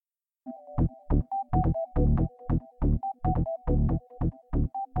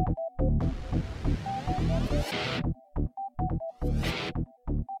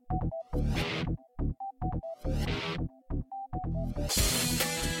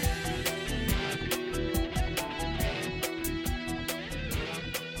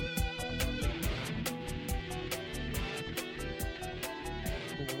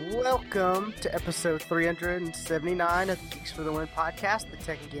Welcome to episode 379 of the Geeks for the Win podcast, the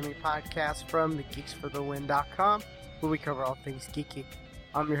tech and gaming podcast from the GeeksFTW.com, where we cover all things geeky.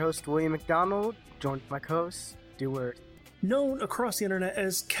 I'm your host, William McDonald, joined by my co-host, Stewart. Known across the internet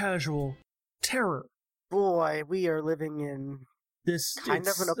as Casual Terror. Boy, we are living in This kind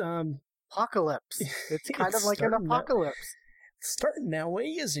of an apocalypse. It's kind of like an apocalypse. It's starting that way,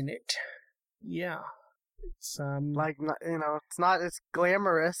 isn't it? Yeah. It's like, it's not as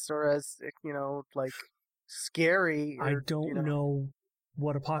glamorous or as, like scary. Or, I don't know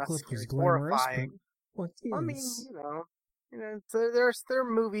what apocalypse is glamorous. Horrifying. What is? I mean, there are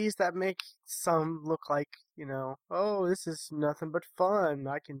movies that make some look like, oh, this is nothing but fun.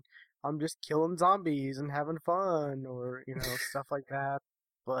 I'm just killing zombies and having fun, or stuff like that.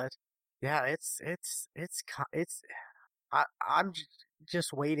 But yeah, I'm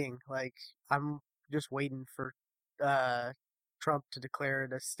just waiting. Like, I'm just waiting for Trump to declare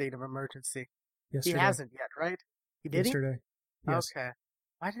it a state of emergency. Yesterday. He hasn't yet, right? He did. Yesterday. Yes. Okay.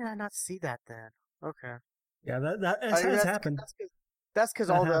 Why did I not see that then? Okay. Yeah, that has happened. That's because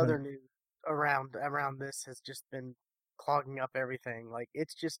all the other news around this has just been clogging up everything. Like,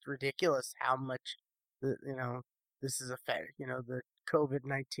 it's just ridiculous how much this is the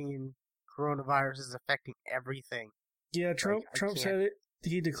COVID-19 coronavirus is affecting everyment. Yeah, Trump said it.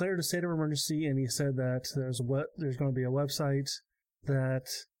 He declared a state of emergency, and he said that there's going to be a website that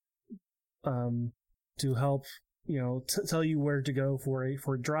to help tell you where to go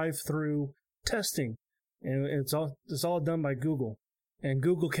for drive-through testing, and it's all done by Google. And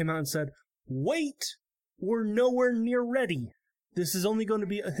Google came out and said, "Wait, we're nowhere near ready. This is only going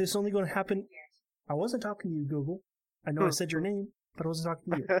to happen." I wasn't talking to you, Google. I know I said your name, but I wasn't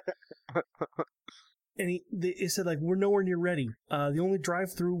talking to you. And they said, like, we're nowhere near ready. The only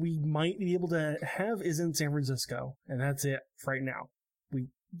drive-through we might be able to have is in San Francisco, and that's it right now. We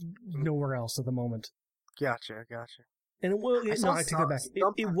nowhere else at the moment. Gotcha. And I take that back.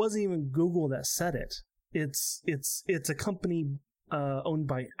 It wasn't even Google that said it. It's a company owned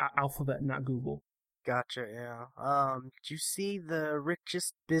by Alphabet, not Google. Gotcha. Yeah. Did you see the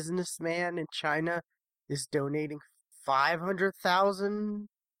richest businessman in China is donating 500,000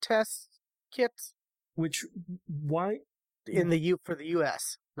 test kits? Why? For the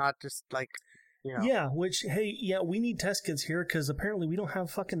U.S., not just like, Yeah, we need test kits here because apparently we don't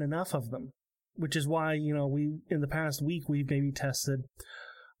have fucking enough of them. Which is why, we, in the past week, we've maybe tested,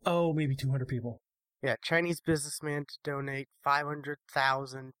 maybe 200 people. Yeah, Chinese businessman to donate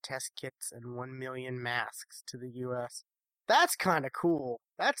 500,000 test kits and 1 million masks to the U.S. That's kind of cool.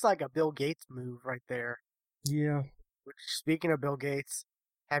 That's like a Bill Gates move right there. Yeah. Which, speaking of Bill Gates,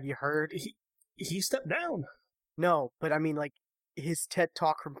 have you heard? He stepped down. No, but I mean, like, his TED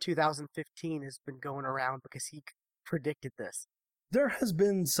Talk from 2015 has been going around because he predicted this. There has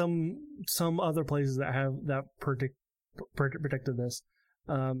been some other places that predicted this.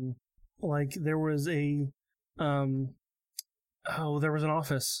 Like there was an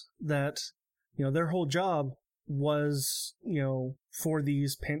office that their whole job was for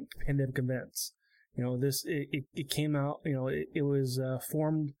these pandemic events. It came out. It was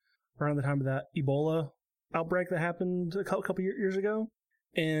formed around the time of that Ebola outbreak that happened a couple years ago,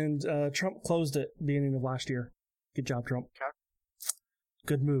 and Trump closed it beginning of last year. Good job, Trump. Okay.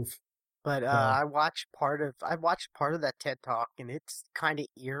 Good move. But I watched part of that TED Talk, and it's kind of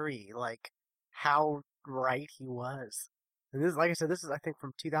eerie, like how right he was. And this, like I said, this is I think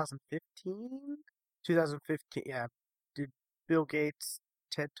from 2015. 2015, yeah. Did Bill Gates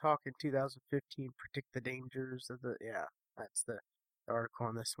TED Talk in 2015 predict the dangers of the? Yeah, that's the article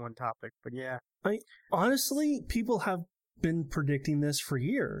on this one topic. But yeah, honestly, people have been predicting this for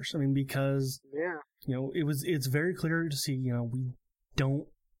years. I mean, because it's very clear to see. We don't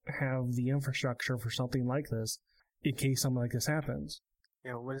have the infrastructure for something like this in case something like this happens.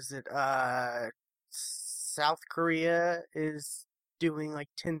 What is it? South Korea is doing like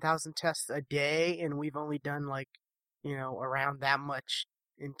 10,000 tests a day, and we've only done like, around that much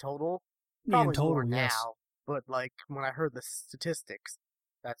in total. Probably in total, more now, yes. But like when I heard the statistics,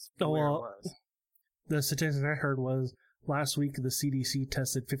 that's where it was. The statistics I heard was last week the CDC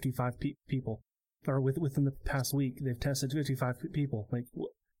tested 55 people. Or within the past week, they've tested 55 people. Like,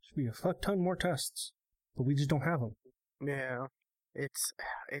 should be a fuck ton more tests, but we just don't have them. Yeah, it's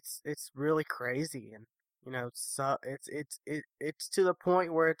really crazy, and so it's to the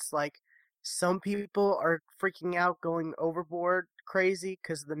point where it's like some people are freaking out, going overboard crazy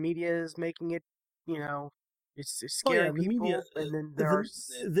because the media is making it, you know, it's Oh yeah, scaring the media. people, and then there are,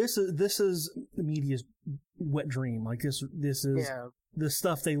 The, this is the media's wet dream. Like this is yeah, the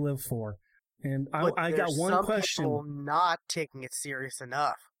stuff they live for. And but I got there's one some question. people not taking it serious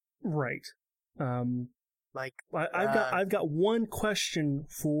enough. Right. Um, Like, I've got one question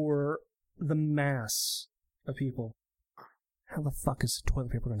for the mass of people. How the fuck is the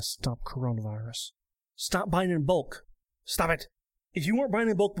toilet paper going to stop coronavirus? Stop buying in bulk. Stop it. If you weren't buying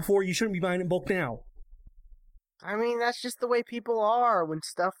in bulk before, you shouldn't be buying in bulk now. I mean, that's just the way people are when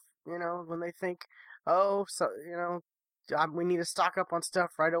stuff, when they think, oh, so, we need to stock up on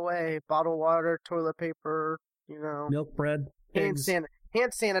stuff right away. Bottled water, toilet paper, Milk, bread, hand eggs. san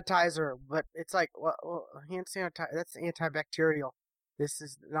hand sanitizer. But it's like, well, hand sanitizer, that's antibacterial. This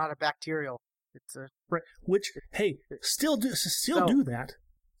is not a bacterial. It's a Right. Which, hey, still so do that.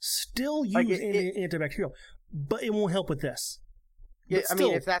 Still like use antibacterial, but it won't help with this. yeah. But I still,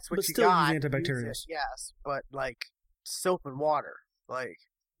 mean, if that's what you still got, use use antibacterials. it, yes. But like soap and water, like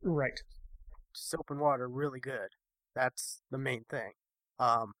Right. soap and water, really good. That's the main thing.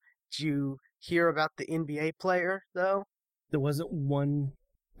 Um, did you hear about the NBA player though? There wasn't one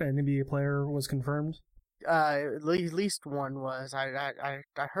an NBA player was confirmed. At least one was. I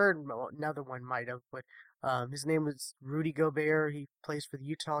heard another one might have, but his name was Rudy Gobert. He plays for the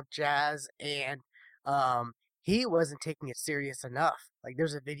Utah Jazz, and um, he wasn't taking it serious enough. Like,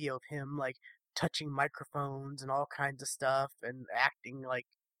 there's a video of him like touching microphones and all kinds of stuff, and acting like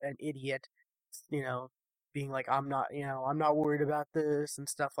an idiot. You know, being like, I'm not worried about this and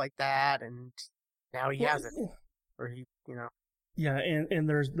stuff like that. And now he Well, has it, or he. yeah, and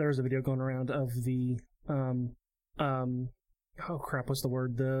there's a video going around of the um um oh crap, what's the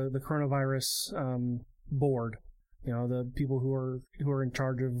word? The coronavirus board. You know, the people who are in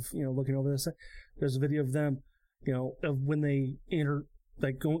charge of, looking over this. There's a video of them, of when they enter,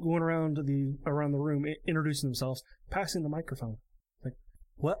 like going around the room, introducing themselves, passing the microphone. Like,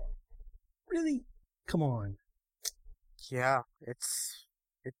 what? Really? Come on. Yeah, it's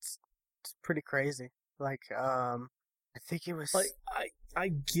pretty crazy. Like, I think it was. Like,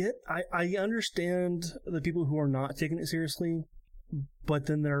 I understand the people who are not taking it seriously, but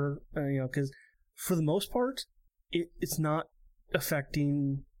then they're, because for the most part, it's not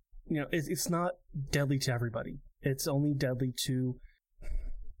affecting, it's not deadly to everybody. It's only deadly to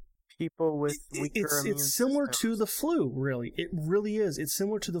People with weaker immune it's similar to systems. the flu, really. It really is. It's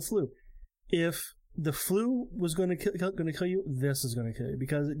similar to the flu. If the flu was going to kill you, this is going to kill you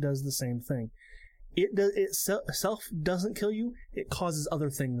because it does the same thing. Itself doesn't kill you. It causes other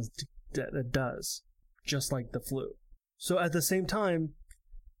things that it does, just like the flu. So at the same time,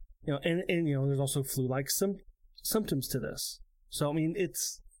 and there's also flu-like symptoms to this. So I mean,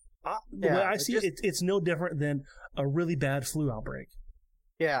 it's the way I see it, it's no different than a really bad flu outbreak.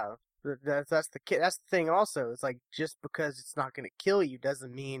 Yeah, that's the thing. Also, it's like just because it's not going to kill you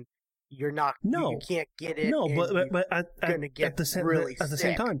doesn't mean you're not. No, you can't get it. no, and but you're gonna get really at the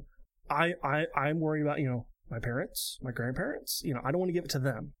same sick. time, I'm worried about my parents, my grandparents. I don't want to give it to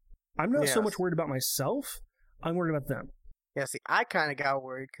them. I'm not so much Yes. worried about myself. I'm worried about them. Yeah. See, I kind of got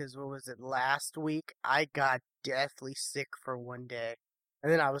worried because what was it last week? I got deathly sick for one day,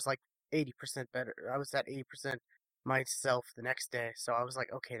 and then I was like 80% better. I was at 80% myself the next day. So I was like,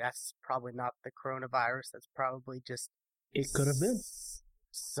 okay, that's probably not the coronavirus. That's probably just It could have been.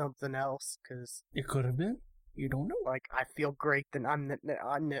 something else. Because It could have been. You don't know. like I feel great. Then I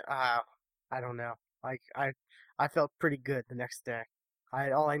don't know. Like I felt pretty good the next day.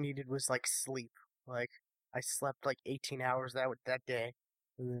 All I needed was like sleep. Like I slept like 18 hours that day,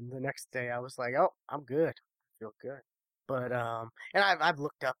 and then the next day I was like, oh, I'm good. I feel good. But and I've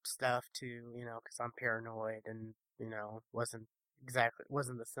looked up stuff too, because I'm paranoid and wasn't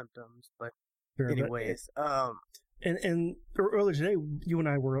the symptoms, but Sure, but anyways, and earlier today, you and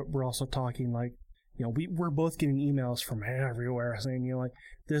I were also talking, like, we're both getting emails from everywhere saying, like,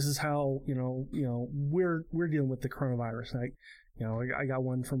 this is how we're dealing with the coronavirus. Like, I got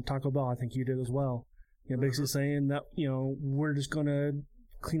one from Taco Bell. I think you did as well. Basically saying that we're just gonna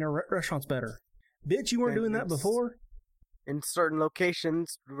clean our restaurants better. Bitch, you weren't doing that before. In certain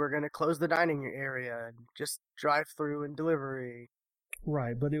locations, we're gonna close the dining area and just drive through and delivery.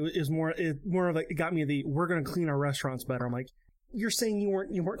 Right, but it was more of like, it got me we're gonna clean our restaurants better. I'm like, you're saying you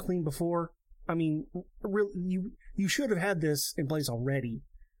weren't clean before? I mean, really, you should have had this in place already.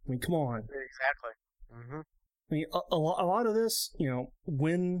 I mean, come on. Exactly. Mm-hmm. I mean, a lot of this,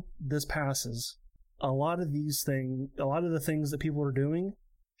 when this passes, a lot of the things that people are doing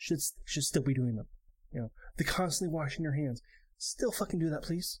should still be doing them. The constantly washing your hands. Still fucking do that,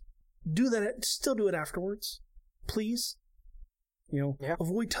 please. do that. Still do it afterwards, please. Yeah,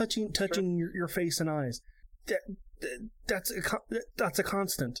 Avoid touching your face and eyes. That's a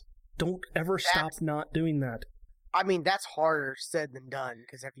constant. Don't ever stop not doing that. I mean, that's harder said than done,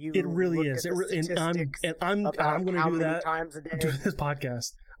 because have you It really looked is. at the statistics I'm about going to how do many that. times a day? Do this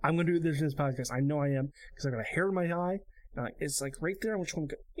podcast. I'm going to do this podcast. I know I am, because I've got a hair in my eye. And it's like right there. Which one?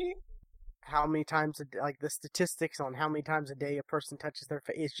 How many times a day? Like the statistics on how many times a day a person touches their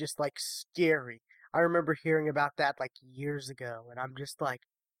face is just like scary. I remember hearing about that like years ago, and I'm just like,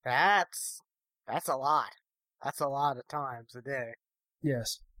 that's a lot. That's a lot of times a day.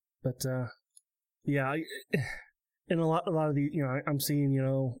 Yes, but yeah. And a lot of the, I'm seeing,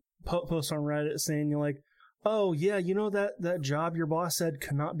 posts on Reddit saying, you're like, oh yeah, that job your boss said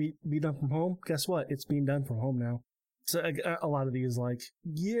cannot be done from home. Guess what? It's being done from home now. So a lot of these, like,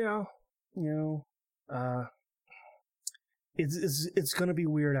 yeah, it's gonna be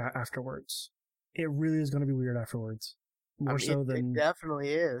weird afterwards. It really is gonna be weird afterwards. More so than it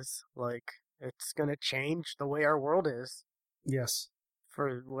definitely is. Like, it's gonna change the way our world is. Yes.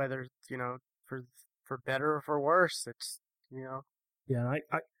 For whether for better or for worse, it's Yeah,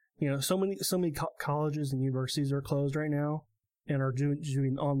 I so many colleges and universities are closed right now and are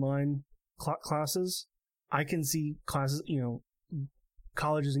doing online classes. I can see classes,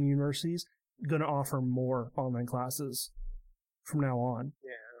 colleges and universities going to offer more online classes from now on.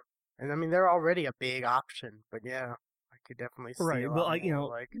 Yeah, and I mean they're already a big option, but yeah, I could definitely see right. a But lot more,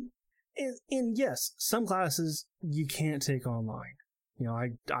 like, and yes, some classes you can't take online.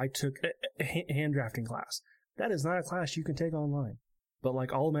 I took a hand drafting class. That is not a class you can take online. But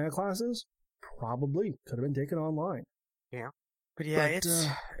like all math classes, probably could have been taken online. Yeah. But yeah,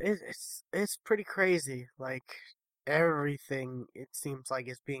 it's pretty crazy. Like, everything, it seems like,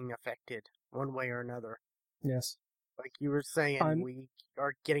 is being affected one way or another. Yes. Like you were saying, we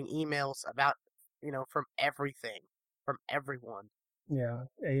are getting emails about, from everything, from everyone. Yeah,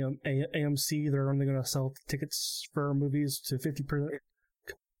 AMC, they're only going to sell tickets for movies to 50%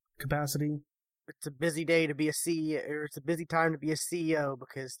 capacity. It's a busy day to be a CEO, or it's a busy time to be a CEO,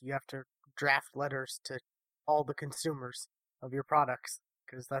 because you have to draft letters to all the consumers of your products,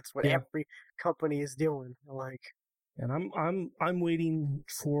 because that's what every company is doing. Like, and I'm waiting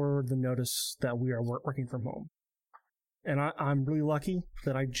for the notice that we are working from home, and I'm really lucky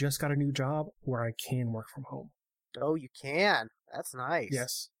that I just got a new job where I can work from home. Oh, you can. That's nice.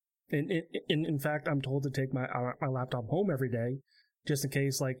 Yes, and in fact, I'm told to take my laptop home every day, just in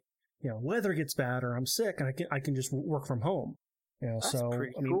case, like, weather gets bad or I'm sick, and I can just work from home. That's so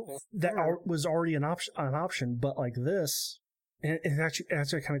pretty I mean, cool. that was already an option, but like this, and it's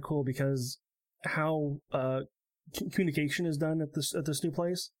actually kind of cool because how communication is done at this new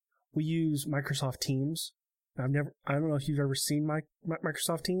place. We use Microsoft Teams. I don't know if you've ever seen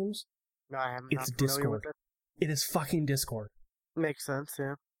Microsoft Teams. No, I am It's not familiar Discord. with it. It is fucking Discord. Makes sense,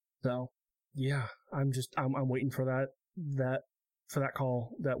 yeah. So, yeah, I'm waiting for that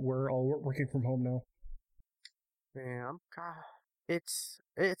call that we're all working from home now. Yeah, God, it's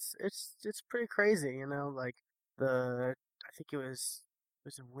pretty crazy, like I think it was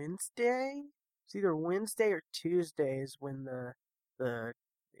Wednesday? It's either Wednesday or Tuesdays when the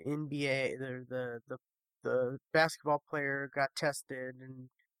NBA the basketball player got tested and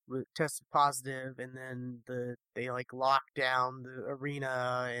tested positive, and then they like locked down the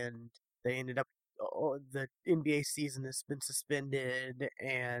arena, and they ended up the NBA season has been suspended,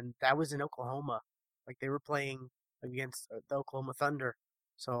 and that was in Oklahoma. Like, they were playing against the Oklahoma Thunder.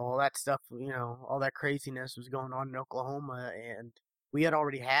 So all that stuff, all that craziness was going on in Oklahoma, and we had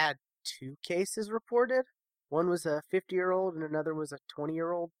already had 2 cases reported. One was a 50-year-old and another was a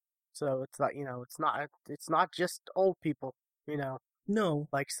 20-year-old. So it's not, it's not just old people, No.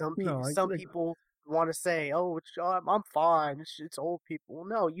 Like some No, people want to say, "Oh, I'm fine. It's old people." Well,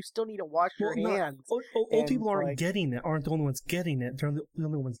 no, you still need to wash your hands. Old people aren't getting it. Aren't the only ones getting it. They're the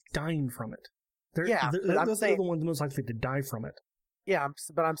only ones dying from it. They're the ones most likely to die from it. Yeah,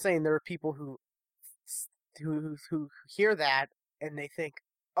 but I'm saying there are people who hear that and they think,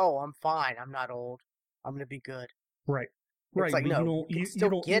 "Oh, I'm fine. I'm not old. I'm gonna be good." Right. It's right. Like, but no, you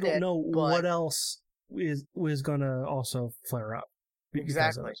don't know what else is gonna also flare up.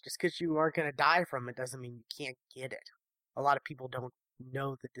 Exactly. Just because you aren't gonna die from it doesn't mean you can't get it. A lot of people don't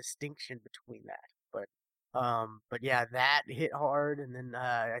know the distinction between that. But yeah, that hit hard, and then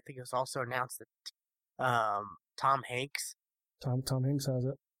I think it was also announced that Tom Hanks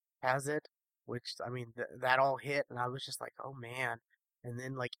has it, which, I mean, that all hit, and I was just like, oh man. And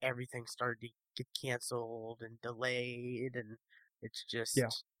then, like, everything started to get canceled and delayed, and it's just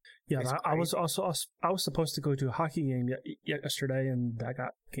Yeah, is I great. was also I was supposed to go to a hockey game yesterday, and that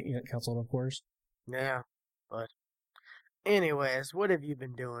got canceled, of course. Yeah, but anyways, what have you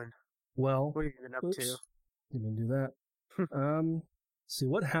been doing? Well, What have you been up to? oops, didn't mean to do that. Let's see,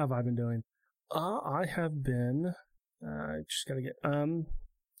 what have I been doing? I have been. I just gotta get.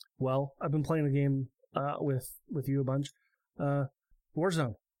 Well, I've been playing the game with you a bunch.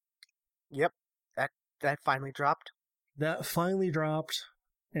 Warzone. Yep, that that finally dropped. That finally dropped,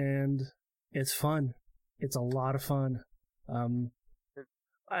 and it's fun. It's a lot of fun. Um,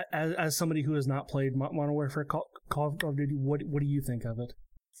 as somebody who has not played Modern Warfare Call of Duty, what do you think of it?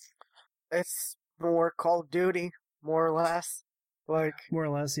 It's more Call of Duty, more or less. Like, More or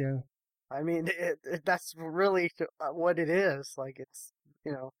less, yeah. I mean, that's really what it is. Like, it's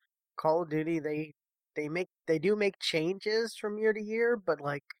Call of Duty. They do make changes from year to year, but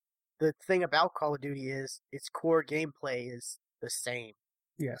like the thing about Call of Duty is its core gameplay is the same.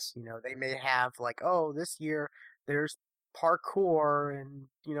 Yes. They may have like, oh, this year there's parkour and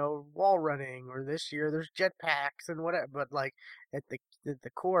wall running, or this year there's jetpacks and whatever. But like at the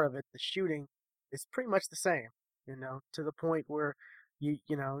core of it, the shooting is pretty much the same. To the point where it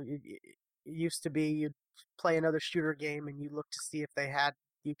used to be you'd play another shooter game and you look to see if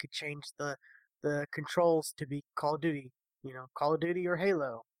you could change the controls to be Call of Duty, Call of Duty or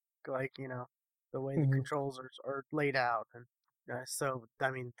Halo, like the way the Mm-hmm. controls are laid out. And so,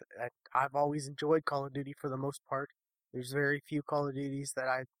 I mean, I've always enjoyed Call of Duty for the most part. There's very few Call of Duties that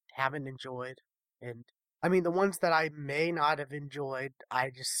I haven't enjoyed, and I mean the ones that I may not have enjoyed, I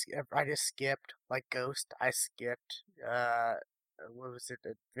just skipped. Like Ghost, I skipped. What was it?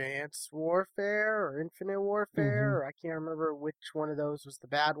 Advanced Warfare or Infinite Mm-hmm. Warfare? Or I can't remember which one of those was the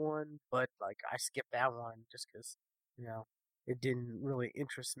bad one, but like I skipped that one just because you know it didn't really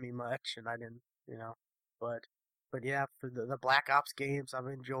interest me much, and I didn't, but yeah, for the Black Ops games, I've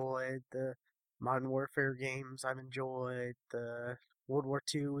enjoyed the Modern Warfare games. I've enjoyed the World War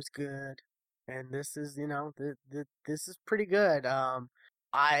II was good, and this is, this is pretty good.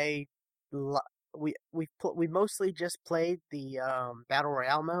 I lo- we mostly just played the battle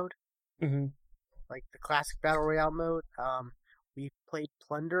royale mode, Mm-hmm. like the classic battle royale mode. We played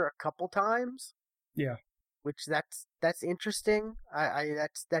Plunder a couple times, Yeah. which that's interesting.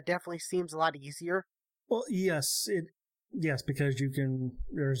 That definitely seems a lot easier. Well, yes, because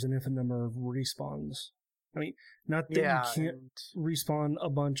there's an infinite number of respawns. I mean, not that you Yeah, can't and respawn a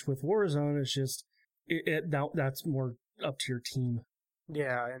bunch with Warzone. It's just that's more up to your team.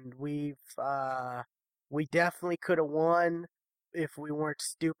 yeah, and we definitely could have won if we weren't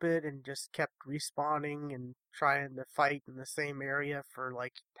stupid and just kept respawning and trying to fight in the same area for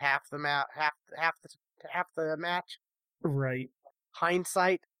like half the match. Right,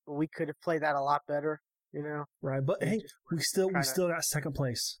 Hindsight, we could have played that a lot better, you know. right. But We hey, just we were still we kind of still got second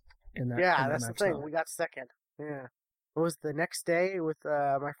place in Yeah, that that's the match thing. though. We got second. Yeah. It was the next day with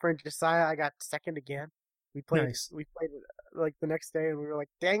my friend Josiah. I got second again. We played. Nice. We played it like the next day, and we were like,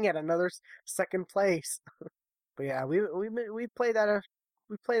 "Dang it, another second place." But yeah, we played that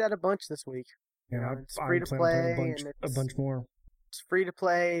a bunch this week. Yeah, It's I free to plan on playing play, and a bunch more. it's free to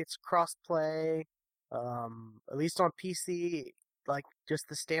play. It's cross play. At least on PC, like just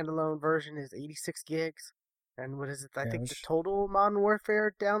the standalone version is 86 gigs. And what is it? I Yeah, think the total Modern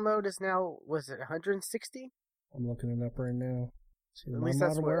Warfare download is now, was it 160? I'm looking it up right now. See, At my least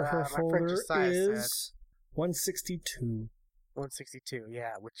that's Modern what Warfare my friend folder Josiah said. is 162. 162,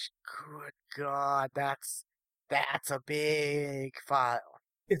 yeah. Which, good God, that's a big file.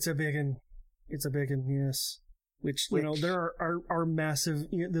 It's a big one. It's a big one, yes. Which, there Which, are massive,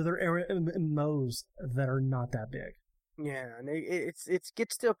 there are MMOs that are not that big. yeah, and it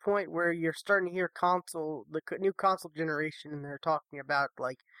gets to a point where you're starting to hear new console generation, and they're talking about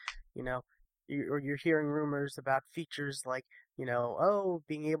like, you know, or you're hearing rumors about features like, oh,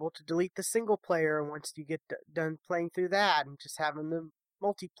 being able to delete the single player once you get done playing through that, and just having the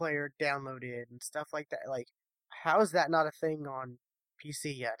multiplayer downloaded and stuff like that. Like, how is that not a thing on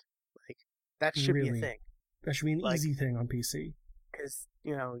PC yet? Like, that should be a Really. thing. That should be an Like, easy thing on PC. because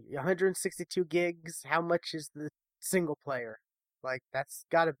 162 gigs. How much is the single player? Like, that's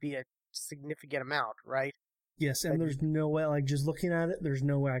got to be a significant amount, right? Yes, and That you there's no way, like, just looking at it, there's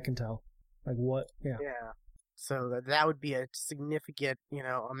no way I can tell. Like, what? Yeah. Yeah. So that would be a significant,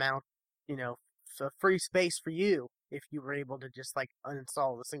 amount, free space for you if you were able to just like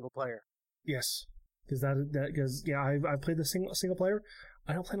uninstall the single player. Yes. Because yeah, I've played the single player.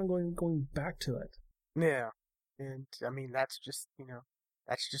 I don't plan on going back to it. Yeah. And I mean that's just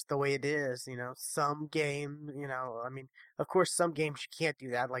the way it is, Some I mean, of course some games you can't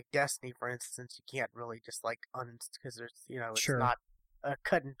do that, like Destiny for instance, you can't really just like because there's, it's Sure. not a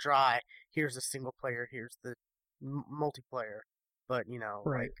cut and dry. Here's a single player. Here's the multiplayer. But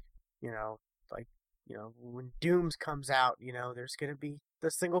Right. you know, like when Dooms comes out, there's gonna be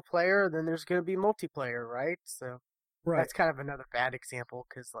the single player, then there's gonna be multiplayer, right? So Right. that's kind of another bad example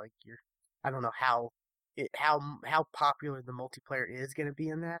because like I don't know how popular the multiplayer is gonna be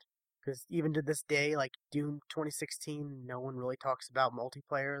in that. Because even to this day, like Doom 2016, no one really talks about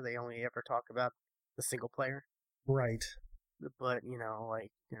multiplayer. They only ever talk about the single player. Right. But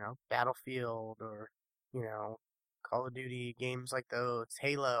like Battlefield or you know Call of Duty games like those,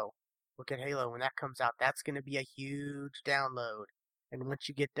 Halo. Look at Halo when that comes out. That's going to be a huge download. And once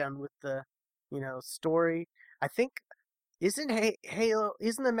you get done with the story, I think Halo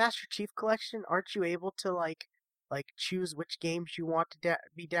isn't the Master Chief Collection? Aren't you able to choose which games you want to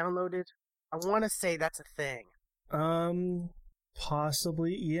be downloaded? I want to say that's a thing, Um,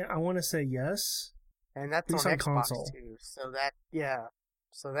 Possibly. Yeah, I want to say yes. and At that's on least on Xbox console. too. So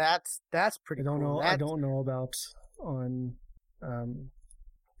that's I pretty don't cool. know. I don't know about on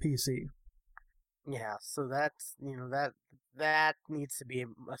PC. Yeah, so that's that needs to be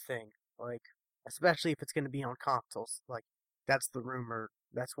a thing. Like especially if it's going to be on consoles. Like that's the rumor.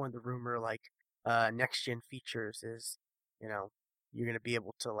 That's one of the rumor next gen features is, you know, you're going to be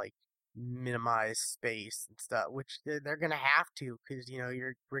able to minimize space and stuff, which they're going to have to cuz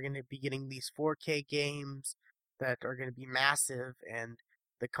we're going to be getting these 4K games that are going to be massive and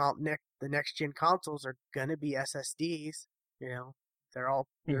the next gen consoles are going to be SSDs, you know.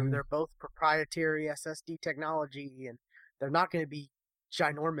 Hmm. They're both proprietary SSD technology, and they're not going to be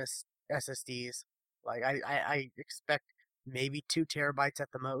ginormous SSDs. Like I expect maybe 2 terabytes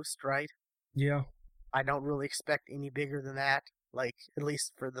at the most, right? Yeah, I don't really expect any bigger than that, like at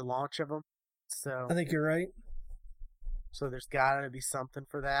least for the launch of them. I So think you're right. there's got to be something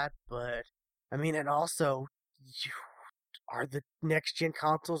for that, but I mean, and also, you, are the next gen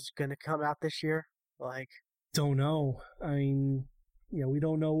consoles going to come out this year? Like, Don't know. I mean, we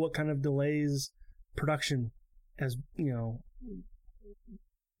don't know what kind of delays production, as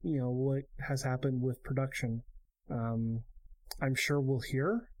what has happened with production. Um, I'm sure we'll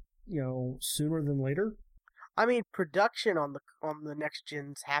hear, sooner than later. I mean, production on the next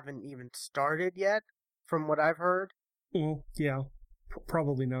gens haven't even started yet, from what I've heard. Well, yeah,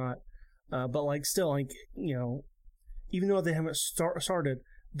 probably not. But still, even though they haven't started,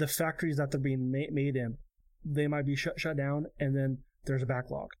 the factories that they're being made in, they might be shut down, and then there's a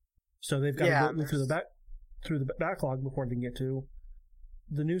backlog. So they've got to Yeah, go and through the backlog before they can get to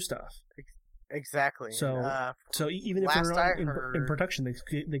the new stuff. exactly. And So even if they're last not I in heard, production,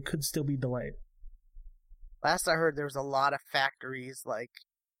 they could still be delayed. there was a lot of factories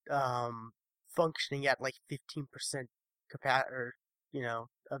um functioning at like 15% capacity, or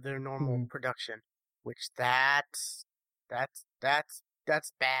of their normal Mm-hmm. production, which that's bad.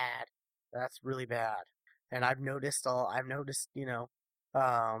 That's really bad. And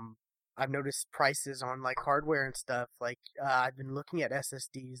um I've noticed prices on hardware and stuff. I've been looking at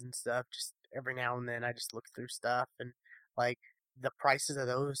SSDs and stuff just every now and then. I just look through stuff and like the prices of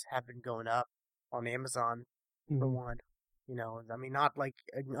those have been going up on Amazon for Mm-hmm. one. I mean not like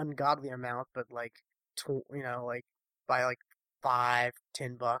an ungodly amount, but by like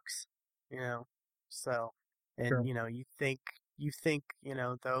 $5-10, you know. So, and Sure. you think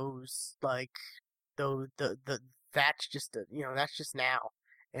those the that's just that's just now,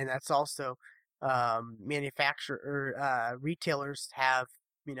 and that's also manufacturer or retailers have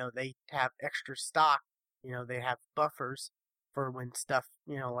they have extra stock, they have buffers for when stuff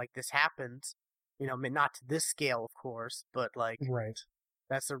like this happens, not to this scale of course, but Right.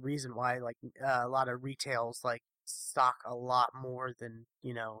 that's the reason why a lot of retails stock a lot more than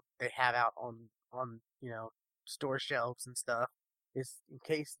they have out on store shelves and stuff, is in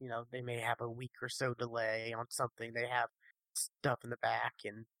case they may have a week or so delay on something. They have stuff in the back,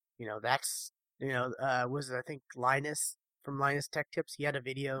 and that's was it, I think Linus from Linus Tech Tips, he had a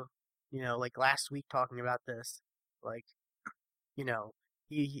video like last week talking about this, like you know,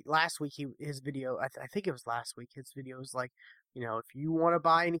 he last week his video, I think it was last week, his video was like, if you want to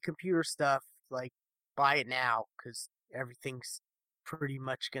buy any computer stuff, like buy it now because everything's pretty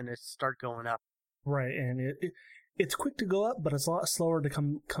much gonna start going up. Right. And it's quick to go up, but it's a lot slower to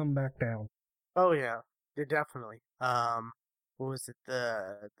come back down. Oh yeah, definitely. What was it?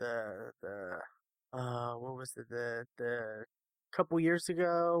 The what was it? The couple years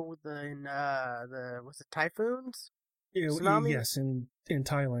ago, the was it typhoons, tsunamis, Yes, in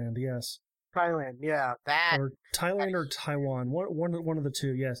Thailand, yes. Thailand. Yeah, Or had Thailand a or Taiwan, one of the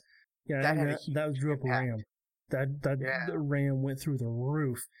two. Yes, yeah, that and had a that huge drew up impact. RAM. That Yeah, the RAM went through the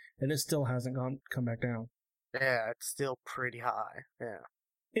roof, and it still hasn't come back down. Yeah, it's still pretty high. Yeah.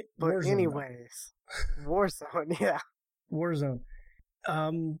 But Warzone though. anyways, Warzone, yeah. Warzone.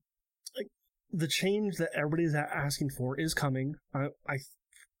 Um, like, the change that everybody's asking for is coming.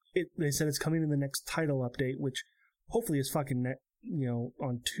 They said it's coming in the next title update, which hopefully is fucking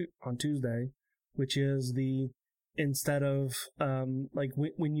on Tuesday, which is the instead of like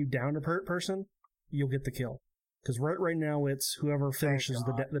when you down a person, you'll get the kill. Because right now it's whoever Thank finishes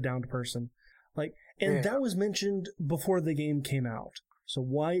God. the downed person. Like, and Yeah. that was mentioned before the game came out. So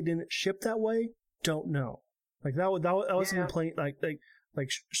why it didn't ship that way? Don't know. Like that was a Yeah. complaint like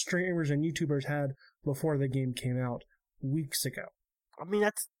streamers and YouTubers had before the game came out weeks ago. I mean,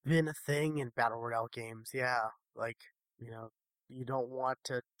 that's been a thing in Battle Royale games. Yeah. Like, you know, you don't want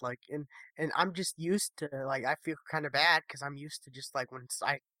to, like, and I'm just used to, like, I feel kind of bad because I'm used to just, like, when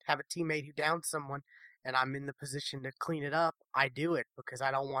I have a teammate who downs someone and I'm in the position to clean it up, I do it because I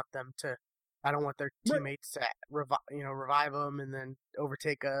don't want their Right. teammates to revive them and then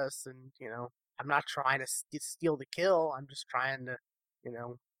overtake us. And, I'm not trying to steal the kill. I'm just trying to, you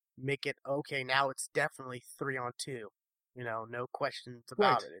know, make it okay. Now it's definitely 3-on-2. No questions Right.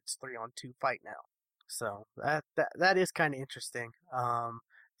 about it. It's 3-on-2 fight now. So that is kind of interesting.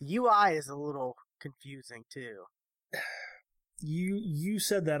 The UI is a little confusing too. You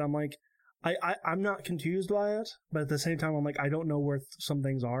said that. I'm like, I'm not confused by it, but at the same time, I'm like, I don't know where some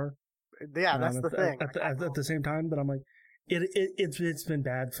things are. Yeah, that's the thing. At the same time, but I'm like, it's been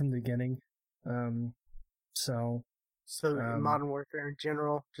bad from the beginning. Um, so So um, Modern Warfare in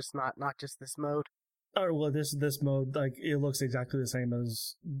general, just not just this mode. or well, this mode, like, it looks exactly the same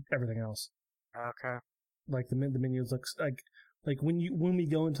as everything else. Okay. Like the menus looks like when we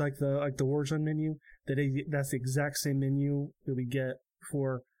go into the Warzone menu, that's the exact same menu that we get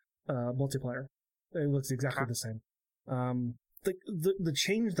for multiplayer. It looks exactly Okay. the same. The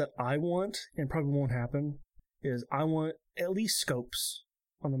change that I want, and probably won't happen, is I want at least scopes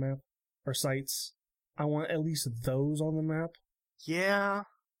on the map, or sights. I want at least those on the map. Yeah.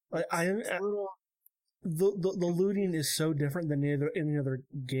 I It's a little the looting is confusing. so different than any other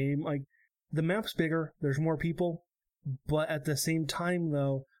game. Like, the map's bigger, there's more people, but at the same time,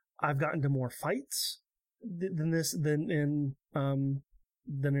 though, I've gotten to more fights than in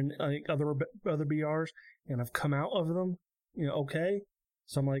like other BRs, and I've come out of them, okay.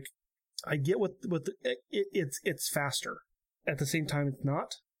 So I'm like, I get it's faster. At the same time, it's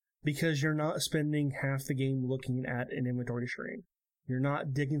not, because you're not spending half the game looking at an inventory screen. You're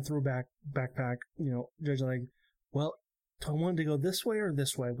not digging through backpack, judging like, well, do I want to go this way or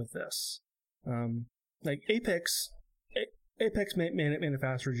this way with this? Like Apex made it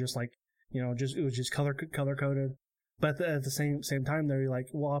faster, just like, it was just color coded. But at the same time, they're like,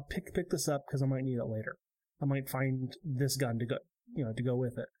 well, I'll pick this up because I might need it later. I might find this gun to go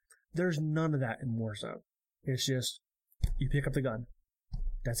with it. There's none of that in Warzone. It's just, you pick up the gun.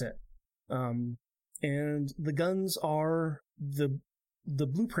 That's it. And the guns are the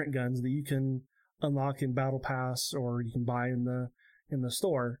blueprint guns that you can unlock in Battle Pass, or you can buy in the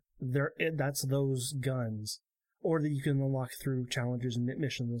store. That's those guns, or that you can unlock through challenges and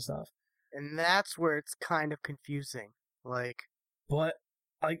missions and stuff. And that's where it's kind of confusing. Like, But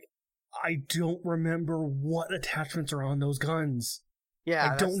I I don't remember what attachments are on those guns. I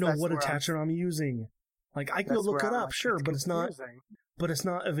yeah, don't know that's what where attachment I'm using. Like, I can go that's look where it I'm up, like, sure, it's but confusing. it's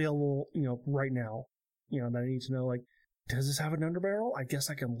not available, right now. That I need to know, like, does this have an underbarrel? I guess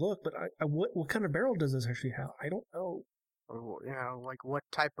I can look, but what kind of barrel does this actually have? I don't know. Or, like what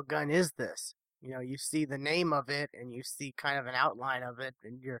type of gun is this? You see the name of it and you see kind of an outline of it,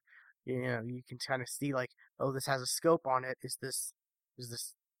 and you can kind of see like, oh, this has a scope on it. Is this, is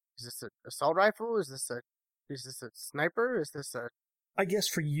this a assault rifle? Is this a sniper? Is this a, I guess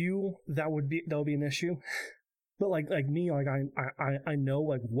for you that would be an issue, but like me, like I know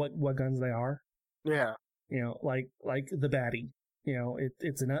like what guns they are. yeah, Like the baddie.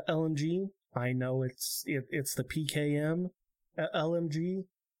 It's an LMG. I know it's the PKM LMG.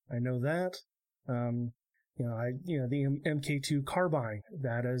 I know that. The MK2 carbine,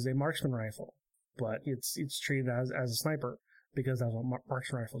 that is a marksman rifle, but it's treated as a sniper, because that's what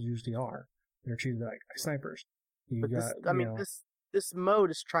marksman rifles usually are. They're treated like snipers. You but got, this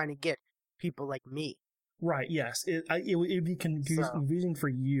mode is trying to get people like me. right? Yes, it'd be So confusing for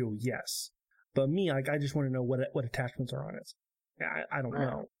you, yes, but me, like, I just want to know what attachments are on it. I don't yeah.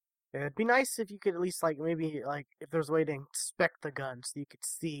 know. It'd be nice if you could at least like maybe like if there's a way to inspect the gun so you could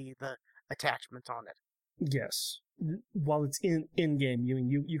see the attachments on it. Yes, while it's in game,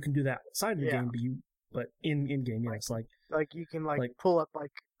 you can do that outside of the Yeah. game, but in game, Like yes, like you can like like pull up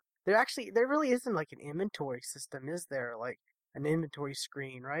like there really isn't like an inventory system, is there? Like an inventory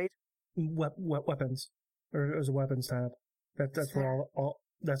screen, right? weapons. or there's a weapons tab. Is That's where there? all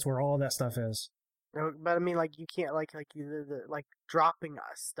that's where all that stuff is. No, but I mean, like you can't like like dropping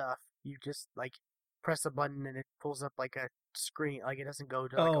stuff. You just like press a button and it pulls up like a screen. Like it doesn't go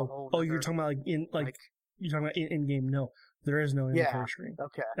to like a Oh, whole you're nother talking about like you're talking about in game. No, there is no yeah. inventory screen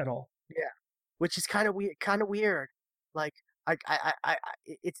Okay. at all. Yeah. Which is kind of weird. Kind of weird. Like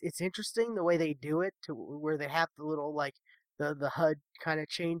it's interesting the way they do it to where they have the little like the HUD kind of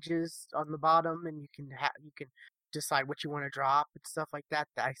changes on the bottom and you can decide what you want to drop and stuff like that.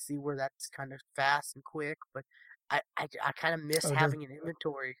 I see where that's kind of fast and quick, but I kind of miss Oh, having an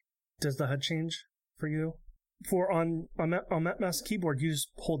inventory. does the HUD change for you? For on that mouse keyboard, you just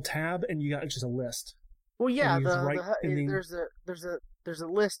hold tab and you got just a list, Well, and yeah, you just write in the there's a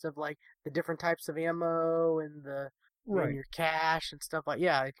list of like the different types of ammo and right. your cache and stuff like.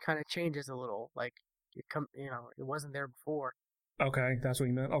 Yeah, it kind of changes a little. Like it wasn't there before. Okay, that's what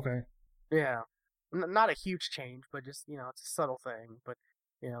you meant. Okay. Yeah, not a huge change, but just it's a subtle thing. But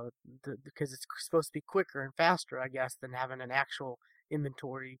because it's supposed to be quicker and faster, I guess, than having an actual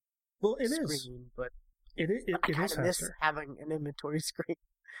inventory Well, it is. screen. But I It kind is of miss faster. having an inventory screen.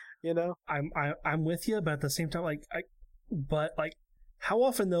 You know? I'm with you, but at the same time, but like, how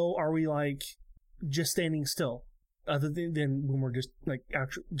often though are we like just standing still, other than when we're just like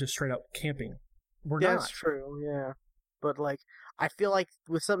actually just straight up camping? We're Yeah, it's not. true. Yeah, but like I feel like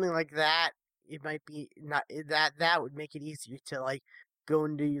with something like that, it might be not that would make it easier to like go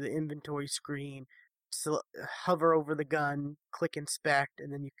into the inventory screen, so hover over the gun, click inspect,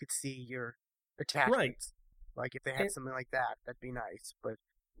 and then you could see your Right. attachments. Like if they had And something like that, that'd be nice. But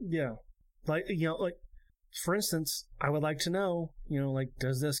yeah, like like for instance, I would like to know, like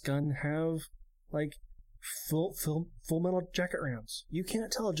does this gun have like full metal jacket rounds? You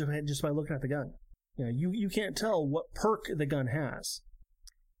can't tell just by looking at the gun. You can't tell what perk the gun has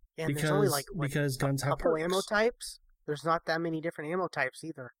and there's only like what because a guns have couple ammo perks. types. There's not that many different ammo types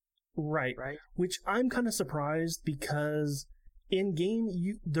either, Right. right? Which I'm kind of surprised because in game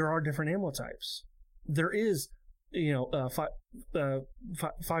there are different ammo types. There is,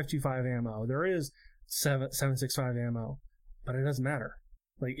 525 ammo. There is 765 ammo, but it doesn't matter.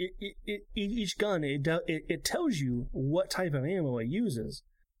 Like each gun it tells you what type of ammo it uses,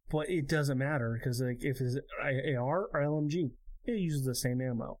 but it doesn't matter because like if it's AR or LMG, it uses the same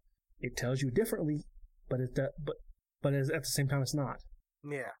ammo. It tells you differently, but but at the same time it's not.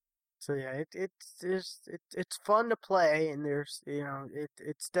 Yeah. So yeah, it's fun to play, and there's it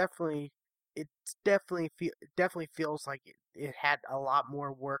definitely feels like it had a lot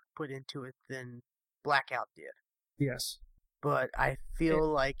more work put into it than Blackout did. Yes. But I It, feel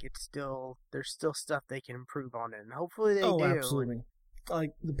like there's still stuff they can improve on it, and hopefully they oh, do. And absolutely.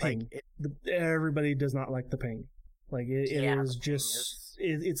 Like the like ping. it, Everybody does not like the ping. Like it yeah, is the thing just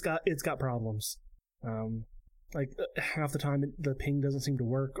is, it's got problems. Like half the time the ping doesn't seem to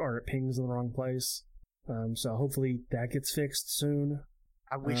work or it pings in the wrong place. So hopefully that gets fixed soon.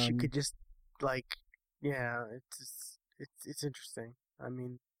 I wish you Um, could just like, yeah, it's interesting. I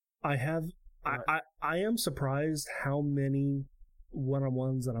mean, I have but I am surprised how many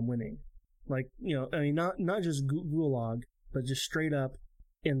one-on-ones that I'm winning. Like I mean not just gulag, but just straight up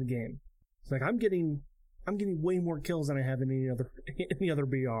in the game. It's like I'm getting way more kills than I have in any other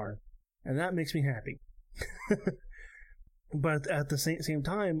BR, and that makes me happy. But at the same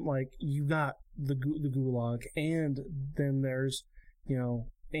time, like you got the gulag, and then there's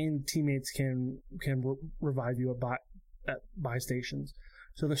and teammates can revive you at buy stations.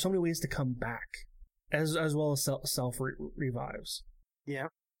 So there's so many ways to come back, as well as self revives. yeah,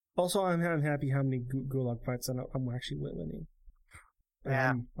 Also, I'm happy how many gulag fights I'm actually winning.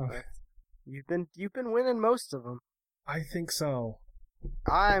 yeah. But you've been winning most of them. I think so.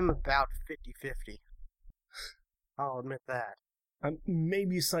 I'm about 50-50. I'll admit that. I'm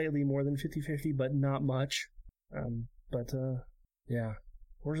maybe slightly more than 50-50, but not much. But yeah,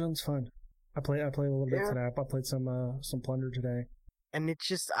 Warzone's fun. I play a little bit Yeah. today. I played some Plunder today. And it's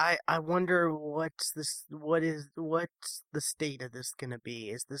just I wonder what's the state of this gonna be?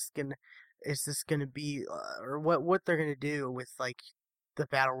 Is this gonna be or what they're gonna do with like the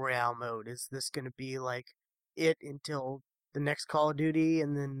battle royale mode? Is this gonna be like it until the next Call of Duty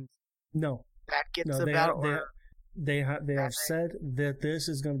and then No, that gets no, a battle they or they that have said that this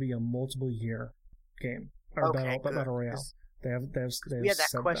is going to be a multiple year game or okay good battle royale. 'cause They we have had that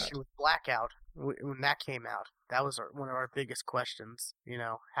said that. question with Blackout when that came out. That was one of our biggest questions.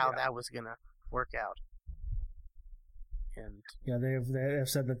 How Yeah, that was gonna work out and yeah, they have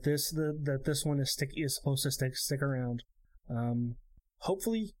said that this one is supposed to stick around.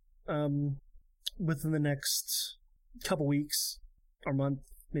 Hopefully, within the next couple weeks or month,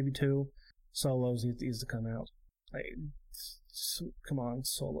 maybe two, solos needs to come out. Like, come on,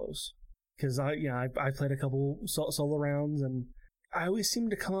 solos. Because I played a couple solo rounds, and I always seem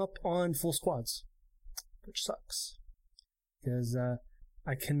to come up on full squads, which sucks. Because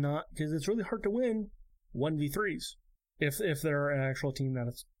I cannot, because it's really hard to win 1v3s if they're an actual team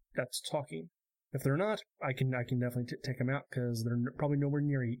that's talking. If they're not, I can definitely take them out because they're probably nowhere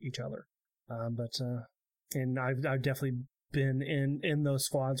near each other. And I've definitely been in those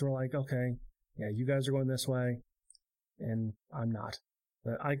squads where like, okay, yeah, you guys are going this way, and I'm not.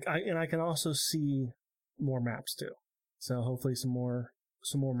 But I can also see more maps too. So hopefully some more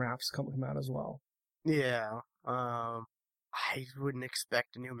maps come out as well. Yeah. I wouldn't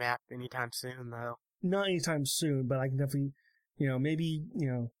expect a new map anytime soon, though. Not anytime soon, but I can definitely, maybe,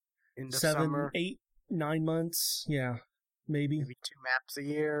 End of 7, summer, 8, 9 months. Yeah, maybe. maybe 2 maps a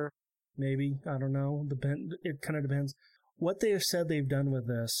year. Maybe, I don't know. It kind of depends. What they have said they've done with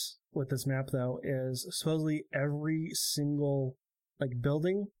this map though is supposedly every single like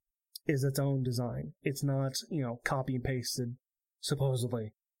building is its own design. It's not, copy and pasted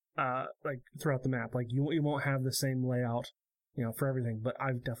supposedly like throughout the map. Like you won't have the same layout, for everything, but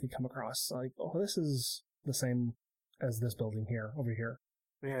I've definitely come across like, oh, this is the same as this building here over here.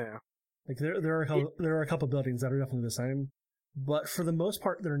 Yeah. Like there are a couple buildings that are definitely the same, but for the most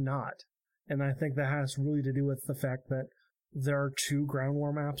part they're not. And I think that has really to do with the fact that there are 2 ground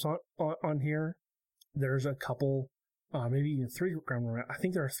war maps on here. There's a couple, maybe even 3 ground war maps. I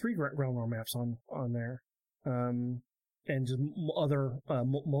think there are 3 ground war maps on there. And just other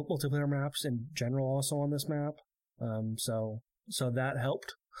multiplayer maps in general also on this map. So that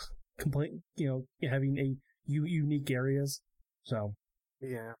helped complete, having a unique areas. So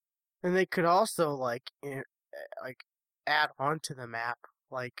Yeah. And they could also like add on to the map.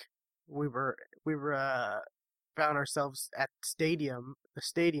 Like we were found ourselves at the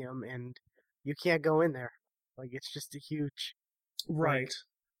stadium, and you can't go in there. Like it's just a huge right.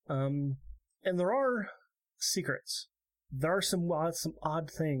 And there are secrets. There are some odd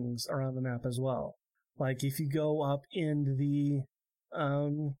things around the map as well. Like if you go up in the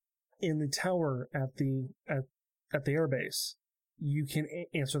tower at the airbase, you can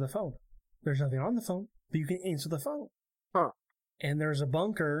answer the phone. There's nothing on the phone, but you can answer the phone. Huh. And there's a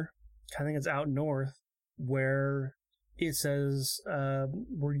bunker, I think it's out north, where it says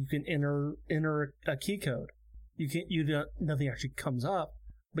where you can enter a key code. Nothing actually comes up,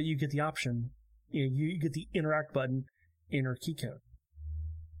 but you get the option. You get the interact button, enter key code.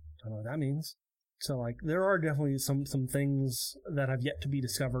 Don't know what that means. So like there are definitely some things that have yet to be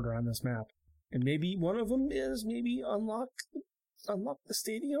discovered around this map, and maybe one of them is maybe unlock the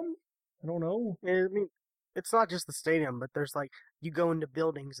stadium. I don't know. I mean, it's not just the stadium, but there's like you go into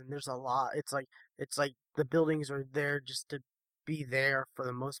buildings and there's a lot. It's like the buildings are there just to be there for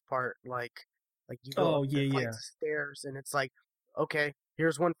the most part. Like you go up the flights of stairs, and it's like, okay,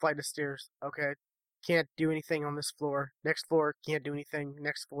 here's one flight of stairs. Okay, can't do anything on this floor. Next floor, can't do anything.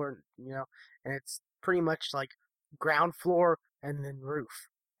 Next floor, and it's pretty much like ground floor and then roof,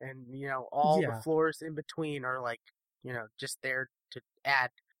 and all the floors in between are like just there to add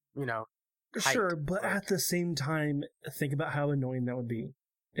height. Sure, but at the same time, think about how annoying that would be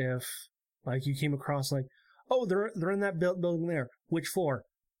if like you came across like, oh, they're in that building there. Which floor?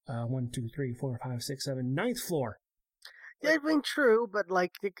 1, 2, 3, 4, 5, 6, 7, 9th floor. Yeah, I mean, true, but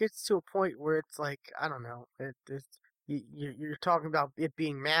like it gets to a point where it's like I don't know. You're talking about it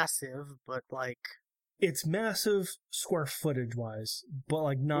being massive, but like it's massive square footage wise, but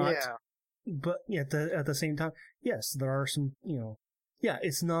like not. Yeah. But at the same time, yes, there are some. Yeah,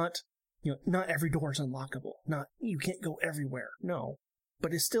 it's not. Not every door is unlockable. Not you can't go everywhere. No,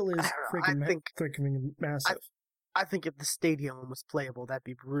 but it still is freaking massive. I think if the stadium was playable, that'd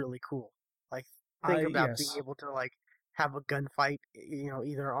be really cool. Like think about being able to like have a gunfight,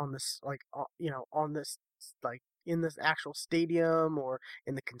 either on this on this like in this actual stadium or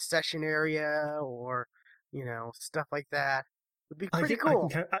in the concession area or stuff like that. It'd be pretty cool.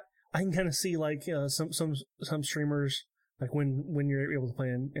 I can kind of see like some streamers like when you're able to play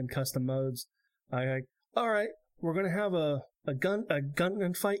in custom modes, like all right, we're gonna have a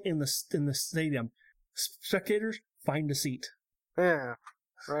gun fight in the stadium. Spectators, find a seat. Yeah,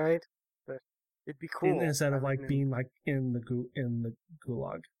 right. But it'd be cool instead of like being like in the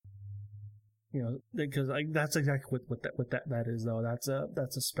gulag. Because like that's exactly what that is though. That's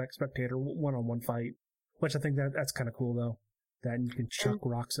a spectator one-on-one fight, which I think that's kind of cool though. That you can chuck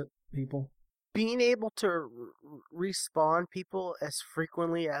rocks at people. Being able to respawn people as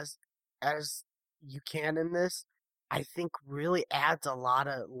frequently as you can in this, I think really adds a lot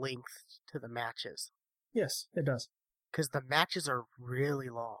of length to the matches. Yes, it does. Because the matches are really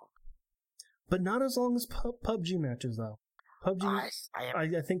long. but not as long as PUBG matches though. PUBG,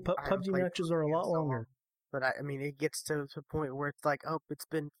 I think I haven't PUBG played matches are a PUBG in lot so long. longer. But I mean, it gets to the point where it's like, oh, it's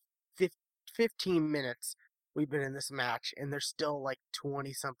been 15 minutes we've been in this match, and there's still like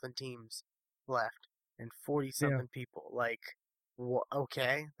 20 something teams left and 40 Yeah, something people. Like,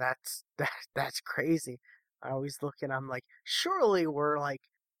 okay, that's crazy. I always look and I'm like, surely we're like,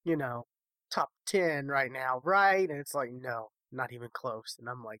 you know, top 10 right now, right? And it's like, no, not even close. And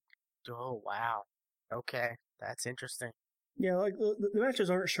I'm like, oh wow, okay, that's interesting. yeah. Like the matches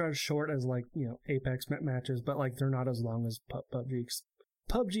aren't as short as like Apex matches, but like they're not as long as PUBG.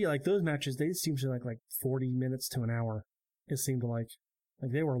 PUBG, like those matches, they seem to like 40 minutes to an hour. It seemed like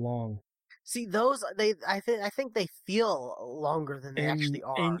they were long. See, those I think they feel longer than they and actually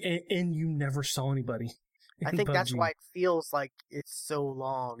are. and and, and you never saw anybody I in think that's PUBG. why it feels like it's so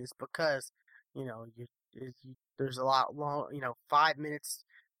long, is because there's a lot long. 5 minutes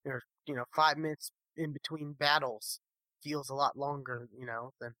or 5 minutes in between battles feels a lot longer.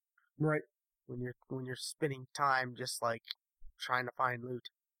 Than Right. when you're spending time just like trying to find loot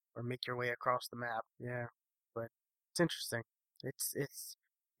or make your way across the map. Yeah, but it's interesting. It's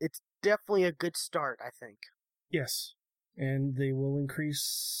definitely a good start, I think. Yes. And they will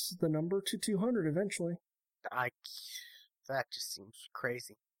increase the number to 200 eventually. I That just seems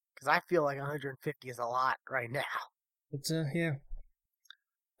crazy because I feel like 150 is a lot right now. It's yeah.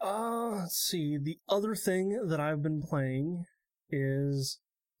 Let's see. The other thing that I've been playing is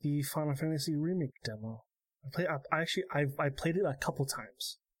the Final Fantasy Remake demo. I played it a couple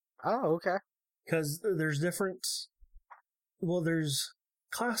times Oh, okay. because there's different. Well, there's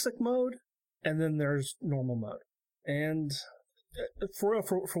classic mode, and then there's normal mode. And for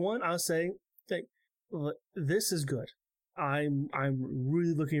one, I'll say that this is good. I'm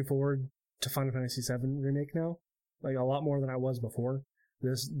really looking forward to Final Fantasy VII Remake now, like a lot more than I was before.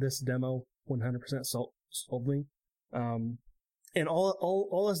 This demo 100% sold me. And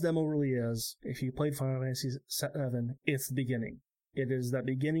all this demo really is, if you played Final Fantasy VII, it's the beginning. It is that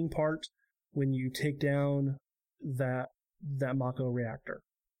beginning part when you take down that Mako reactor.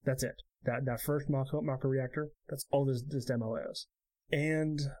 That's it. That first Mako reactor. That's all this demo is.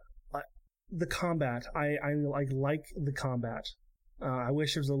 And the combat, I like the combat. I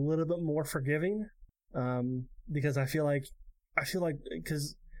wish it was a little bit more forgiving, because I feel like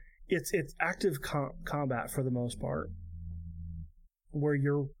because it's active combat for the most part, where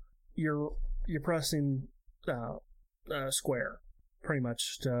you're pressing square pretty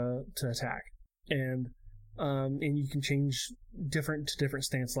much to attack, and you can change different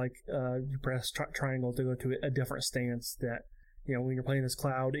stance. Like you press triangle to go to a different stance. That when you're playing as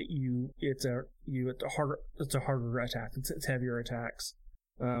Cloud, it's a harder attack. It's heavier attacks.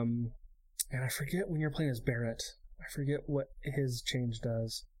 And I forget when you're playing as Barrett. I forget what his change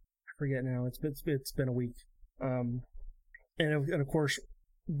does. I forget now. It's been a week. And of course,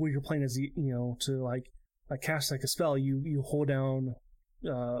 when you're playing as to like cast like a spell, you hold down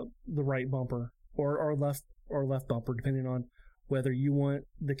the right bumper or left bumper, depending on whether you want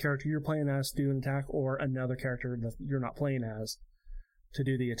the character you're playing as to do an attack or another character that you're not playing as to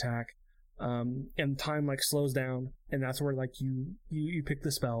do the attack. And time like slows down, and that's where like you pick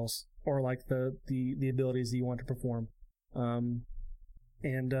the spells or like the abilities that you want to perform.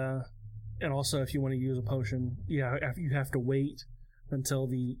 And also if you want to use a potion, you have to wait until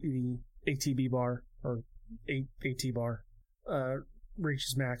the ATB bar or AT bar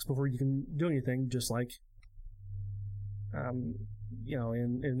reaches max before you can do anything, just like in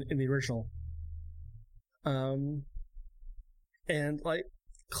the original. And like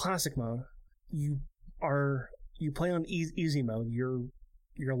classic mode, you play on easy mode.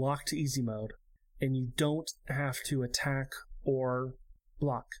 You're locked to easy mode, and you don't have to attack or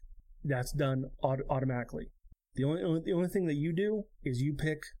block. That's done automatically. The only thing that you do is you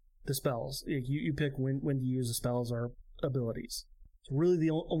pick the spells. You pick when to use the spells or abilities. It's really the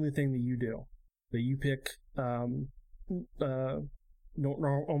only thing that you do. But you pick normal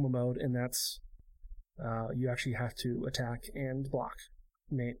mode, and that's you actually have to attack and block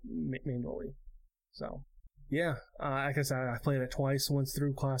manually. So yeah, like I said, I played it twice. Once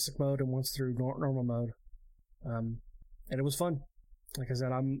through classic mode and once through normal mode, and it was fun. Like I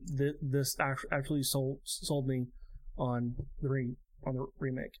said, this actually sold me on the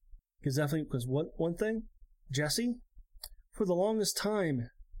remake. Because one thing, Jesse, for the longest time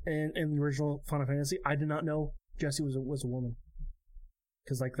in the original Final Fantasy, I did not know Jessie was a woman.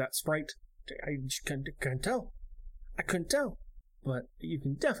 Because like that sprite, I just couldn't tell. I couldn't tell, but you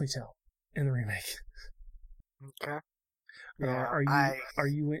can definitely tell in the remake. Okay. Yeah, are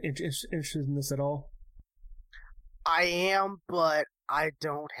you interested in this at all? I am, but I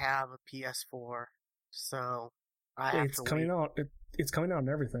don't have a PS4, so I have It's to coming wait. out. It's coming out and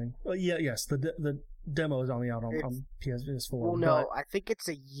everything. Well, yeah, yes. The demo is only out It's on PS4, well, but no, I think it's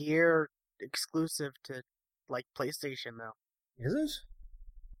a year exclusive to like PlayStation though. is it?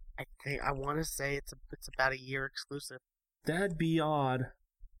 I want to say it's about a year exclusive. That'd be odd.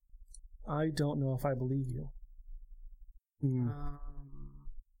 I don't know if I believe you. Hmm. Um,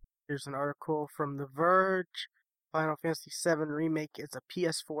 Here's an article from The Verge. Final Fantasy VII Remake is a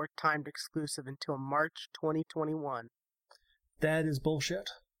PS4 timed exclusive until March 2021. That is bullshit.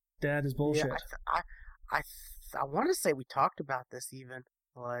 That is Yeah, bullshit. I want to say we talked about this even,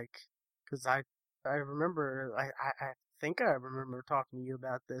 like, because I remember I think I remember talking to you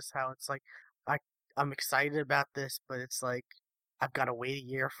about this. How it's like I I'm excited about this, but it's like I've got to wait a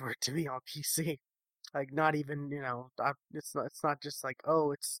year for it to be on PC. Like not even it's not just like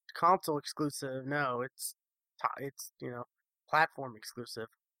oh it's console exclusive. No, it's platform exclusive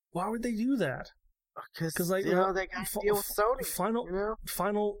Why would they do that? Because because they got to deal with Sony. Final You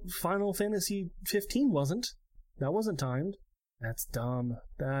know, Final Fantasy 15 wasn't. That wasn't timed. That's dumb.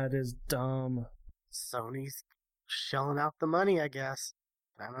 That is dumb. Sony's shelling out the money, I guess.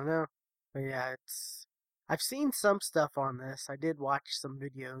 I don't know. But yeah, I've seen some stuff on this. I did watch some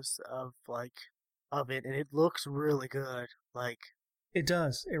videos of it and it looks really good. Like It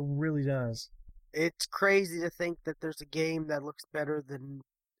does. It really does. it's crazy to think that there's a game that looks better than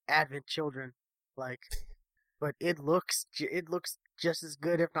Advent Children. Like but it looks just as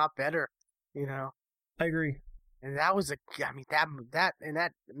good if not better, you know. I agree. And that was I mean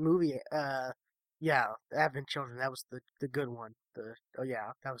that movie yeah, Advent Children, that was the good one.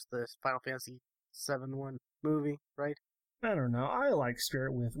 That was the Final Fantasy 7 movie, right? I don't know. I like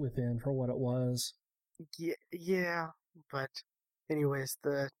Spirit Within for what it was. Yeah, yeah, but anyways,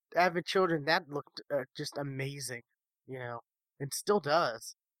 the Advent Children that looked just amazing, you know, and still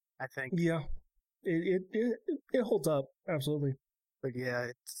does, I think. Yeah, it holds up absolutely. But yeah,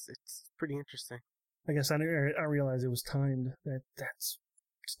 it's pretty interesting. I guess I realized it was timed. That's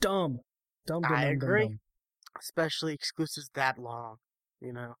it's dumb, dumb, dumb, I dumb, dumb, agree, dumb. especially exclusives that long,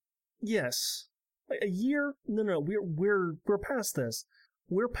 you know. Yes, a year. No, no, we're past this.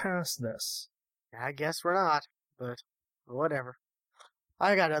 We're past this. I guess we're not, but whatever.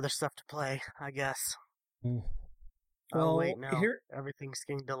 I got other stuff to play, I guess. Mm. Oh Well, wait, no, here everything's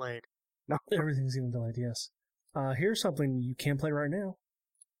getting delayed. No. everything's getting delayed. Yes. Here's something you can play right now.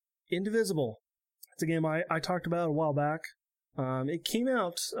 Indivisible. It's a game I talked about a while back. It came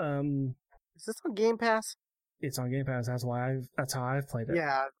out. Is this on Game Pass? It's on Game Pass. That's how I've played it.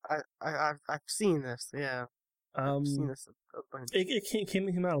 Yeah, I've seen this. Yeah, I've seen Um, this a bunch. it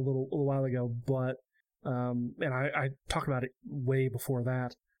came out a little while ago, but and I talked about it way before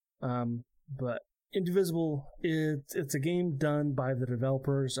that. But Indivisible, it's a game done by the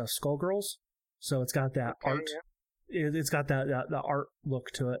developers of Skullgirls, so it's got that Okay, art. It's got that art look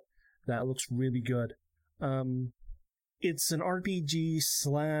to it that looks really good. It's an RPG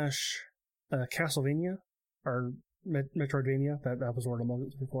slash Castlevania or Metroidvania. That was the word I'm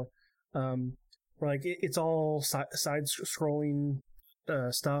looking for. Where like it's all side scrolling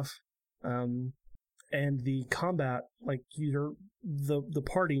stuff, and the combat like the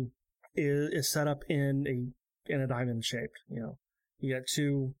party is set up in a diamond shaped. You know, you got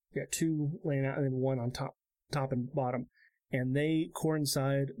two laying out and then one on top and bottom, and they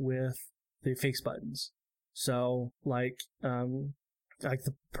coincide with the face buttons. So like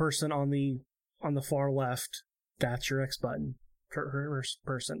the person on the far left, that's your X button.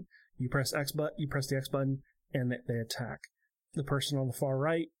 Person, you press the X button, and they attack. The person on the far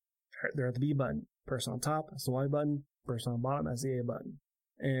right, they're at the B button. Person on top, that's the Y button. Person on the bottom, that's the A button.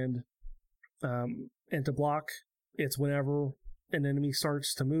 And to block, it's whenever an enemy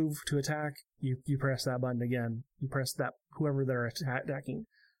starts to move to attack, you press that button again. You press that whoever they're attacking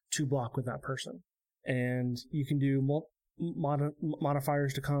to block with that person. And you can do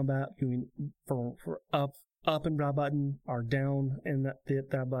modifiers to combat. You can for up and down button or down and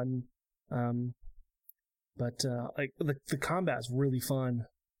that button. But like the combat is really fun,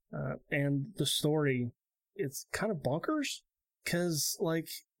 and the story it's kind of bonkers because like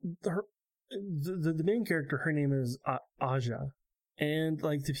the main character, her name is Aja, and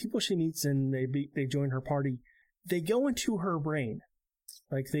like the people she meets and they join her party, they go into her brain,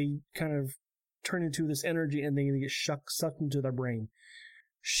 like they kind of turn into this energy and they get sucked into their brain.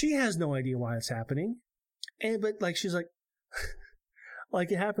 She has no idea why it's happening, but like she's like,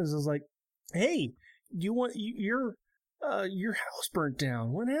 like it happens is like, hey, your house burnt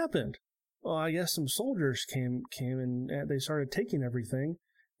down. What happened? Well, I guess some soldiers came and they started taking everything,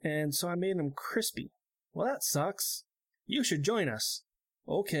 and so I made them crispy. Well, that sucks. You should join us.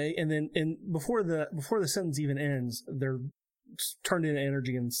 Okay, and then before the sentence even ends, they're turned into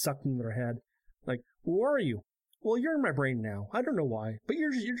energy and sucked into their head. Like, where are you? Well, you're in my brain now. I don't know why, but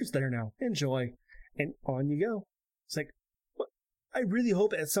you're just there now. Enjoy, and on you go. It's like, what? I really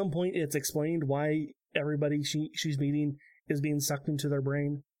hope at some point it's explained why everybody she's meeting is being sucked into her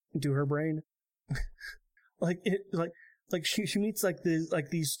brain. Like she meets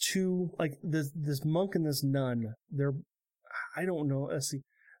these two, like this monk and this nun. I don't know. Let's see.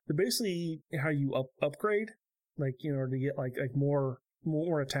 They're basically how you upgrade, like, you know, to get like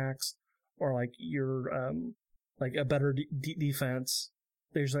more attacks, or like your like a better defense.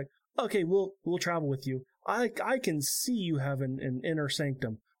 They're just like, okay, we'll travel with you. I can see you have an inner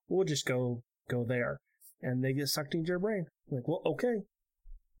sanctum. We'll just go there, and they get sucked into your brain. Like, well, okay.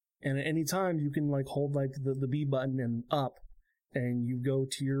 And at any time you can like hold like the B button and up, and you go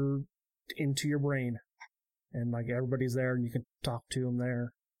into your brain, and like everybody's there, and you can talk to them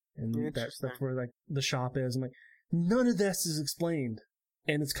there, and that's where like the shop is. And like none of this is explained,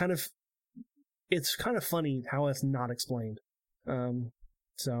 and it's kind of funny how it's not explained. I've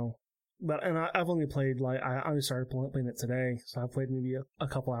only played I only started playing it today, so I've played maybe a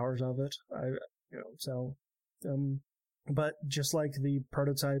couple hours of it. But just like the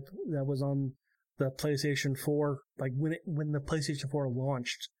prototype that was on the PlayStation 4, like when the PlayStation 4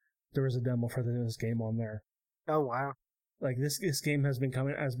 launched, there was a demo for this game on there. Oh wow! Like this game has been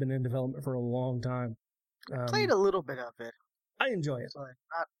in development for a long time. I played a little bit of it. I enjoy it,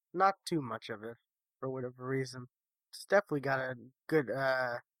 but not too much of it for whatever reason. It's definitely got a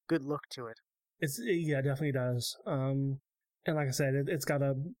good look to it. It definitely does. And like I said, it's got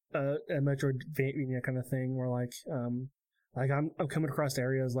a Metroidvania kind of thing where like I'm coming across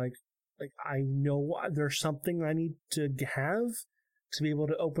areas like I know there's something I need to have to be able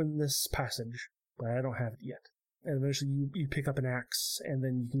to open this passage, but I don't have it yet. And eventually you pick up an axe, and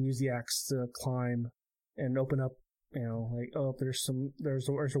then you can use the axe to climb and open up, you know, like, oh, there's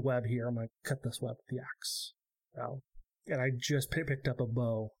a web here. I'm like, cut this web with the axe. So, and I just picked up a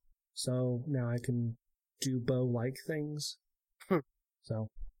bow, so now I can do bow-like things. So,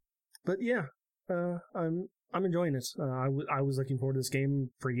 but yeah, I'm enjoying it. I was looking forward to this game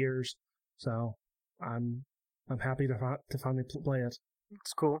for years, so I'm happy to finally play it.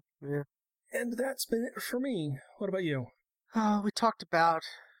 It's cool. Yeah. And that's been it for me. What about you? We talked about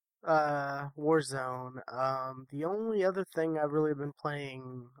Warzone. The only other thing I've really been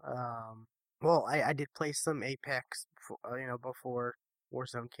playing, well, I did play some Apex, before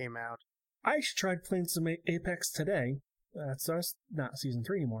Warzone came out. I actually tried playing some Apex today. That's not Season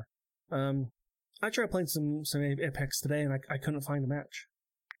 3 anymore. I tried playing some Apex today, and I couldn't find a match.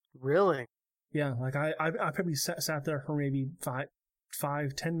 Really? Yeah, like I probably sat there for maybe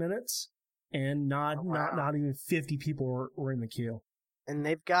 5-10 minutes, and not even 50 people were in the queue. And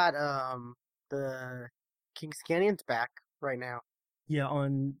they've got the Kings Canyon's back right now.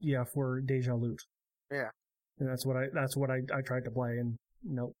 Yeah, for Deja Loot. Yeah. And that's what I tried to play, and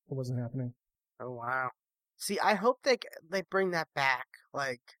nope, it wasn't happening. Oh wow. See, I hope they bring that back,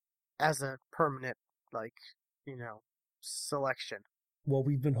 like, as a permanent, like, selection. Well,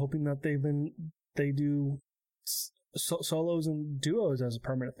 we've been hoping that they do solos and duos as a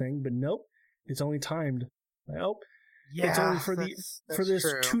permanent thing, but nope, it's only timed. Oh, yeah, it's only for this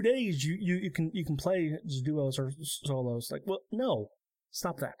true. 2 days. You can play just duos or solos. Like, well, no,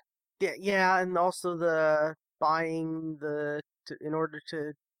 stop that. Yeah, and also the buying in order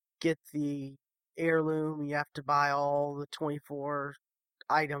to get the heirloom, you have to buy all the 24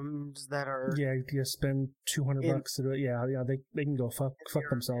 items that are. Yeah, you spend $200 to do it. Yeah, they can go fuck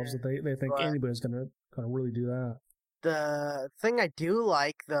themselves if they think anybody's gonna really do that. The thing I do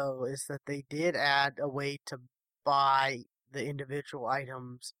like though is that they did add a way to buy the individual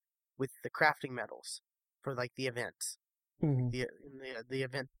items with the crafting metals for like the events. Mm-hmm. The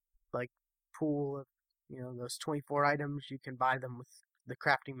event like pool of those 24 items, you can buy them with the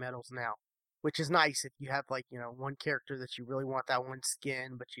crafting metals now, which is nice if you have like one character that you really want that one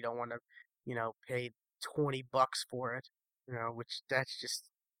skin, but you don't want to pay $20 for it, which that's just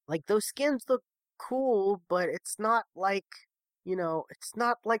like those skins look cool, but it's not like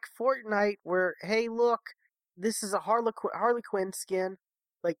Fortnite where, hey, look, this is a Harley Quinn skin.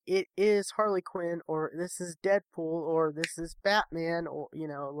 Like, it is Harley Quinn, or this is Deadpool, or this is Batman, or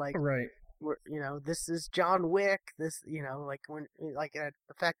like right. This is John Wick. This the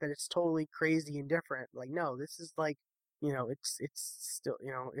fact that it's totally crazy and different. Like, no, this is like it's still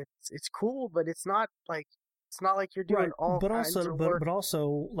it's cool, but it's not like you're doing right. all but kinds also of but work. but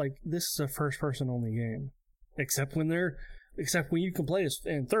also like this is a first person only game, except when you can play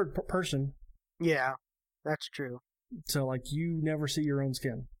in third person. Yeah, that's true. So like you never see your own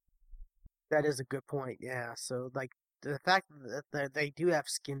skin. That is a good point. Yeah. So like the fact that they do have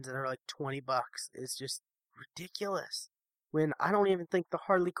skins that are like $20 is just ridiculous. When I don't even think the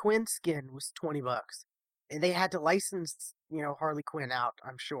Harley Quinn skin was $20, and they had to license Harley Quinn out.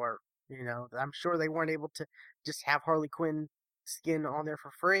 I'm sure. I'm sure they weren't able to just have Harley Quinn skin on there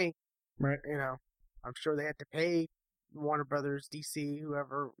for free. Right. You know, I'm sure they had to pay Warner Brothers, DC,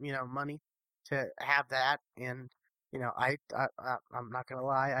 whoever, money to have that. And I'm not gonna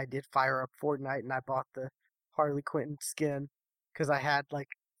lie, I did fire up Fortnite and I bought the Harley Quinn skin because I had like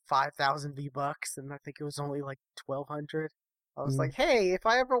 5,000 V-Bucks and I think it was only like 1,200. I was Mm, like, hey, if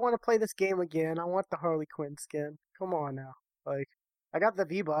I ever want to play this game again, I want the Harley Quinn skin. Come on now, like I got the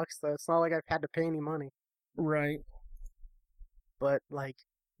V-Bucks, so it's not like I've had to pay any money. right. But like,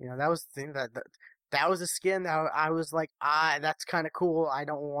 that was the thing that was a skin that I was like, that's kind of cool. I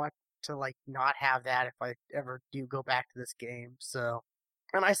don't want to like not have that if I ever do go back to this game. So,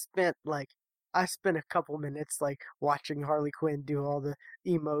 and I spent a couple minutes like watching Harley Quinn do all the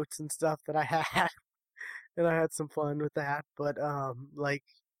emotes and stuff that I had, and I had some fun with that. But like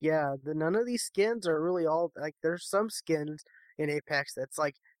yeah, none of these skins are really all like. There's some skins in Apex that's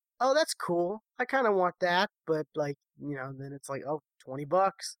like, oh, that's cool. I kind of want that, but like then it's like, oh,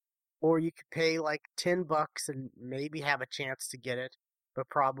 $20, or you could pay like $10 and maybe have a chance to get it, but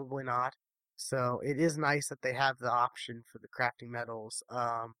probably not. So it is nice that they have the option for the crafting metals.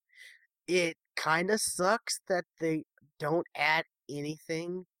 It kind of sucks that they don't add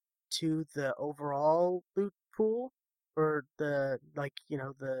anything to the overall loot pool or the like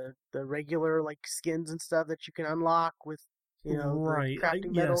the regular like skins and stuff that you can unlock with the Right.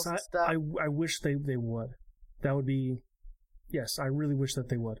 crafting Yes, metals and stuff. I wish they would. That would be, yes, I really wish that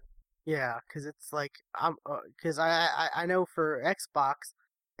they would. Yeah, because it's like because I know for Xbox,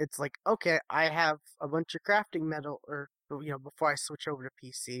 it's like okay, I have a bunch of crafting metal, or before I switch over to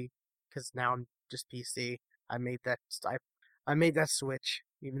PC, because now I'm just PC. I made that I I made that switch,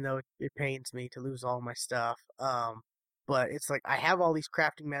 even though it pains me to lose all my stuff. But it's like I have all these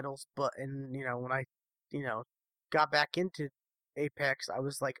crafting metals, but and when I you know got back into Apex, I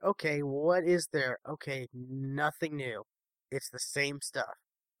was like, okay, what is there? Okay, nothing new. It's the same stuff.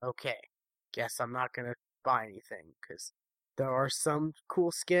 Okay, guess I'm not gonna buy anything because there are some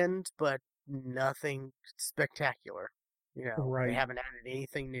cool skins, but nothing spectacular. They Right. haven't added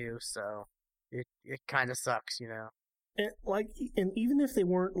anything new, so it kind of sucks. And like, and even if they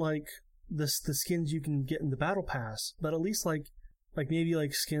weren't like the skins you can get in the battle pass, but at least like maybe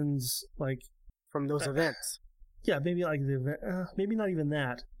like skins like From those uh, events. yeah, maybe like the event, maybe not even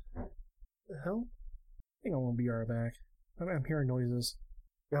that. The hell? I think I want to be right back. I'm hearing noises.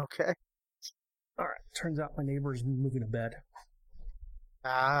 Okay. All right. Turns out my neighbor's moving to bed.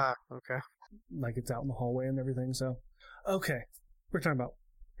 Ah, okay. Like it's out in the hallway and everything. So, okay, we're talking about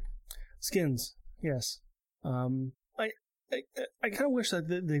skins. Yes. Um, I I, I kind of wish that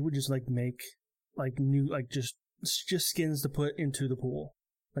they would just like make like new like just skins to put into the pool.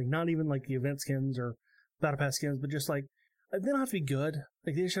 Like not even like the event skins or battle pass skins, but just like they don't have to be good.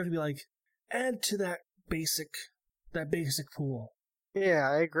 Like they just have to be like add to basic that basic pool. Yeah,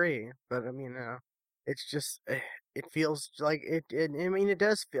 I agree. But I mean, it's just it feels like it. I mean, it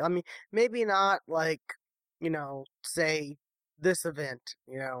does feel. I mean, maybe not like say this event.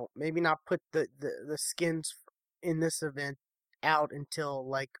 Maybe not put the skins in this event out until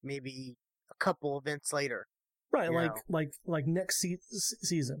like maybe a couple events later. Right, You know, like next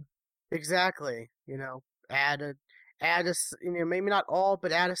season. exactly. Add a maybe not all,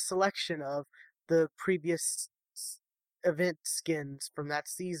 but add a selection of the previous event skins from that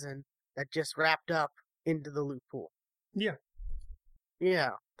season that just wrapped up into the loot pool. Yeah,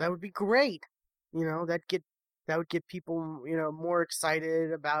 Yeah, that would be great. That would get people more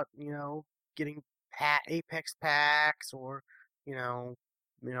excited about getting Apex packs or you know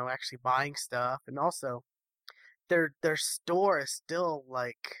actually buying stuff, and also their store is still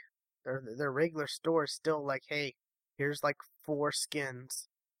like their regular store is still like, hey, here's like 4 skins,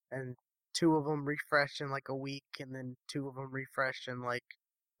 and 2 of them refresh in like a week, and then 2 of them refresh in like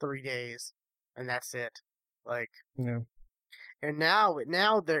 3 days, and that's it. Like, yeah. and now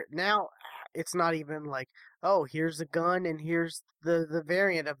it's not even like, oh, here's a gun and here's the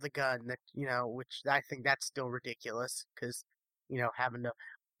variant of the gun that which I think that's still ridiculous because having to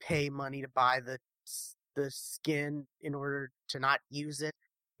pay money to buy the skin in order to not use it,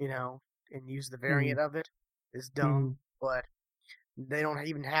 and use the Mm-hmm. variant of it is Mm-hmm. dumb. But they don't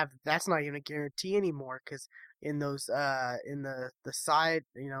even have that's not even a guarantee anymore because in those in the side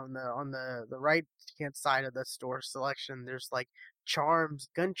on the right hand side of the store selection there's like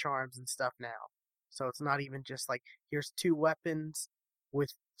gun charms and stuff now. So it's not even just like here's two weapons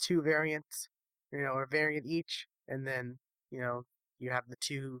with two variants, a variant each, and then you know you have the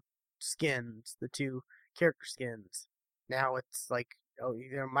two skins, the two character skins. Now it's like, oh,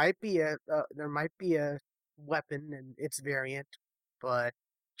 there might be a weapon and its variant, but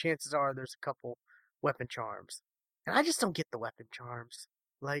chances are there's a couple weapon charms, and I just don't get the weapon charms.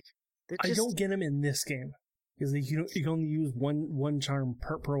 Like they're I don't just get them in this game because you can only use one charm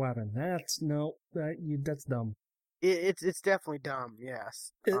per weapon. That's no that's dumb. it's definitely dumb.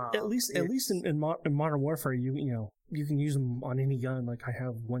 Yes. At least in Modern Warfare, you can use them on any gun. Like I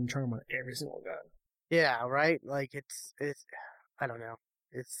have one charm on every single gun. Yeah, right. Like it's I don't know.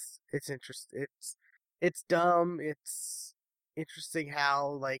 It's interesting. It's dumb. It's interesting how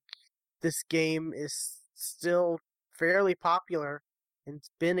like this game is still fairly popular, and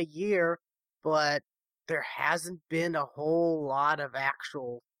it's been a year, but there hasn't been a whole lot of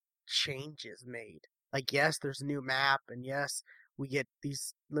actual changes made. Like yes, there's a new map, and yes, we get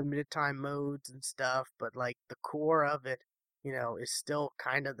these limited time modes and stuff, but like the core of it, is still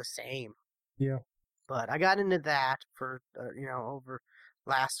kind of the same. Yeah. But I got into that for over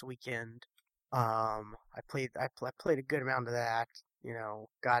last weekend. I played a good amount of that.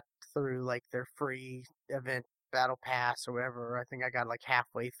 Got through like their free event battle pass or whatever. I think I got like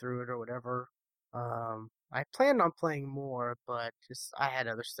halfway through it or whatever. I planned on playing more, but just I had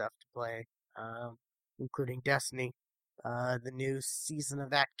other stuff to play, including Destiny. The new season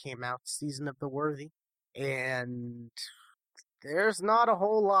of that came out, Season of the Worthy, and there's not a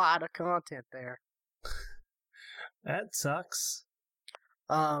whole lot of content there. That sucks.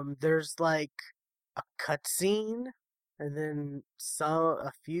 There's like a cutscene, and then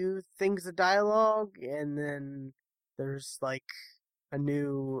a few things of dialogue, and then there's like a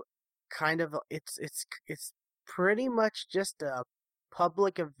new kind of it's pretty much just a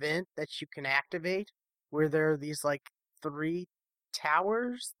public event that you can activate, where there are these like three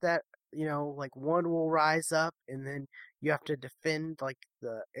towers that like one will rise up, and then you have to defend like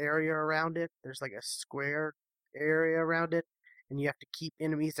the area around it. There's like a square area around it, and you have to keep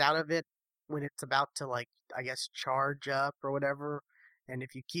enemies out of it when it's about to like I guess charge up or whatever. And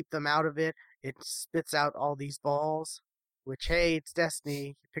if you keep them out of it, it spits out all these balls. Which hey, it's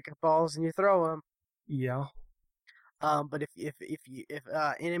Destiny. You pick up balls and you throw them. Yeah. But if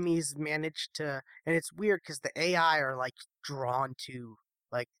enemies manage to, and it's weird because the AI are like drawn to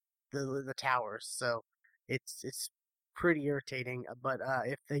like the towers, so it's pretty irritating. But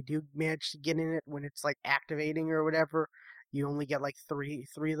if they do manage to get in it when it's like activating or whatever, you only get like three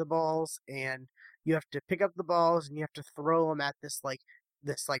of the balls, and you have to pick up the balls and you have to throw them at this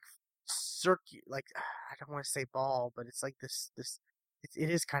circuit, like I don't want to say ball, but it's like this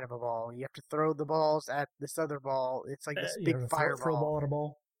it is kind of a ball. You have to throw the balls at this other ball. It's like this You big have to throw a fireball. ball at a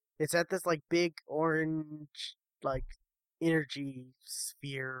ball. It's at this like big orange like energy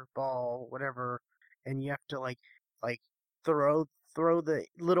sphere ball, whatever, and you have to like throw throw the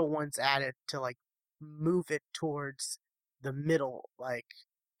little ones at it to like move it towards the middle like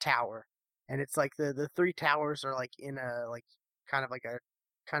tower. And it's like the three towers are like in a like kind of like a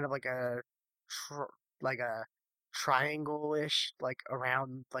kind of like a tr- like a triangle-ish like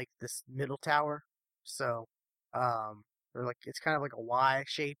around like this middle tower. So or like it's kind of like a Y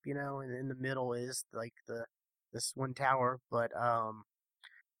shape, and in the middle is like this one tower, but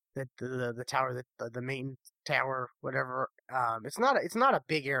the tower that the main tower, whatever. It's not a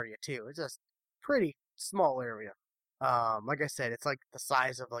big area too. It's just pretty small area. Like I said, it's like the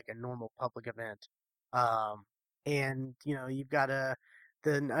size of like a normal public event. Um, and you've got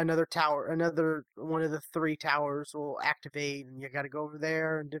then another tower, another one of the three towers will activate, and you got to go over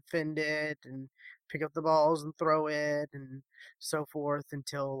there and defend it, and pick up the balls and throw it, and so forth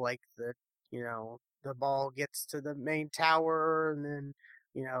until like the ball gets to the main tower, and then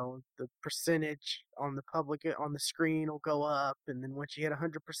the percentage on the screen will go up, and then once you hit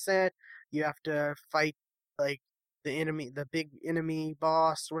 100%, you have to fight like the big enemy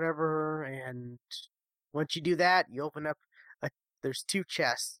boss, whatever. And once you do that, you open up a there's two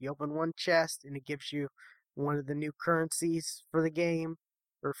chests. You open one chest, and it gives you one of the new currencies for the game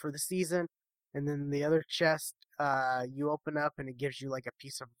or for the season, and then the other chest, you open up, and it gives you like a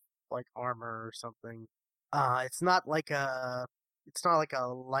piece of like armor or something. It's not like a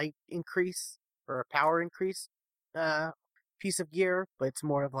light increase or a power increase uh piece of gear, but it's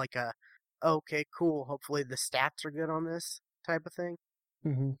more of like a okay, cool, hopefully the stats are good on this type of thing.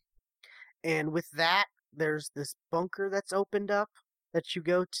 Mm-hmm. And with that, there's this bunker that's opened up that you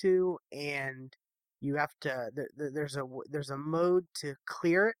go to, and you have to there's a mode to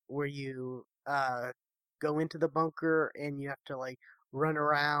clear it where you go into the bunker, and you have to like run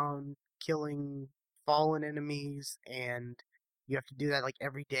around killing fallen enemies, and you have to do that like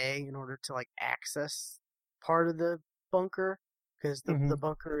every day in order to like access part of the bunker, because the Hmm.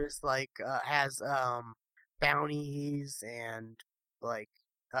 bunker is like has bounties and like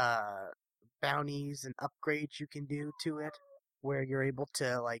uh bounties and upgrades you can do to it, where you're able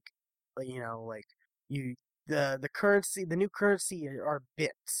to like like you the currency, the new currency are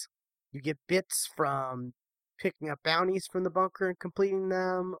bits. You get bits from picking up bounties from the bunker and completing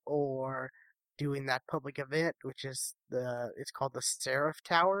them, or doing that public event, which is it's called the Seraph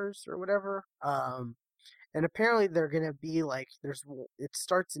Towers or whatever. And apparently they're gonna be like it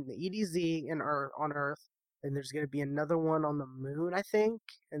starts in the EDZ in Earth on Earth, and there's gonna be another one on the moon, I think,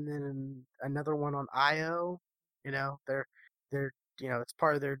 and then another one on Io. They're it's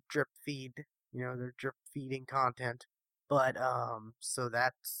part of their drip feed. They're drip feeding content. But so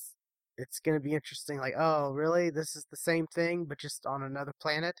it's gonna be interesting. Like, oh, really? This is the same thing, but just on another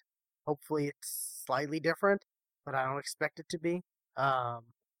planet. Hopefully, it's slightly different, but I don't expect it to be. Um,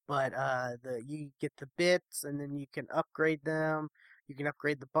 but the you get the bits, and then you can upgrade them. You can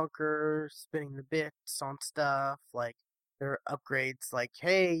upgrade the bunker, spinning the bits on stuff. Like there are upgrades like,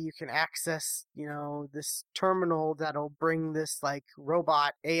 hey, you can access, this terminal that'll bring this like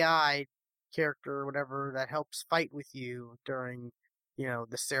robot AI character or whatever that helps fight with you during,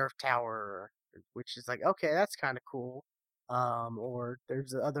 the Seraph Tower, which is like, okay, that's kind of cool. Or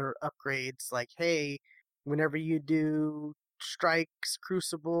there's other upgrades like, hey, whenever you do strikes,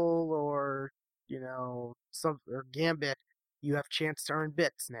 crucible, or some or gambit, you have chance to earn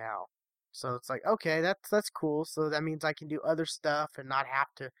bits now. So it's like, okay, that's cool. So that means I can do other stuff and not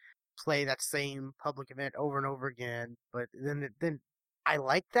have to play that same public event over and over again. But then I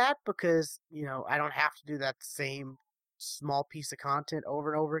like that because I don't have to do that same small piece of content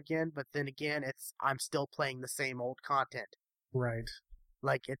over and over again. But then again, I'm still playing the same old content. Right.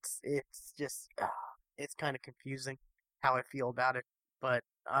 Like it's just it's kind of confusing how I feel about it. But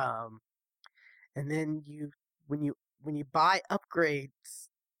and then when you buy upgrades,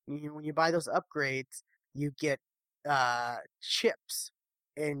 when you buy those upgrades, you get chips,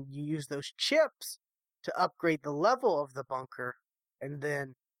 and you use those chips to upgrade the level of the bunker, and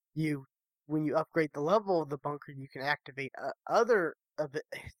then you when you upgrade the level of the bunker, you can activate other of it.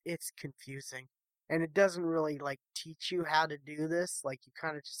 It's confusing, and it doesn't really like teach you how to do this. Like you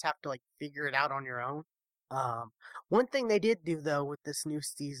kind of just have to like figure it out on your own. Um, One thing they did do though with this new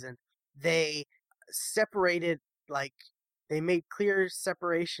season, they separated, like they made clear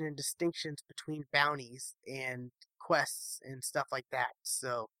separation and distinctions between bounties and quests and stuff like that.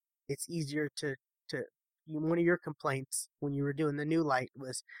 So it's easier to one of your complaints when you were doing the new light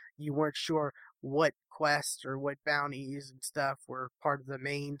was you weren't sure what quests or what bounties and stuff were part of the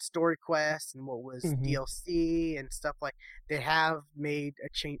main story quest and what was Hmm. DLC and stuff. Like they have made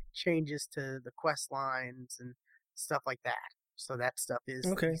changes to the quest lines and stuff like that. So that stuff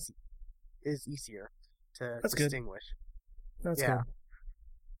Okay. is easier to That's good. distinguish. That's Yeah, good.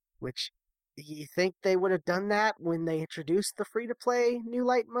 which you think they would have done that when they introduced the free to play New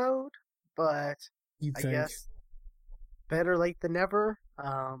Light mode, but You'd I think. guess better late than never.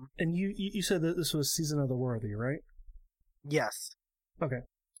 And you said that this was Season of the Worthy, right? Yes, Okay.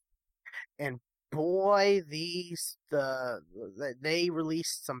 and boy, they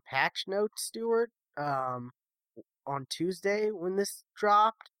released some patch notes, Stuart, on Tuesday when this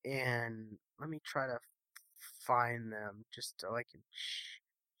dropped, and let me try to find them just so I can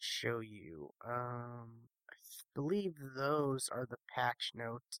show you. I believe those are the patch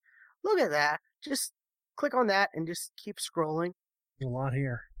notes. Look at that. Just click on that and just keep scrolling. A lot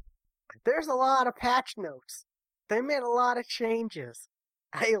here. There's a lot of patch notes. They made a lot of changes.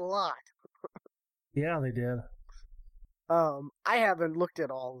 A lot. Yeah, they did. I haven't looked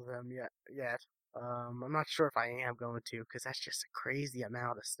at all of them yet. I'm not sure if I am going to, because that's just a crazy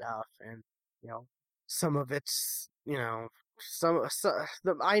amount of stuff, and you know, some of it's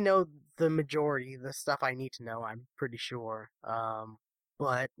I know the majority, the stuff I need to know. I'm pretty sure.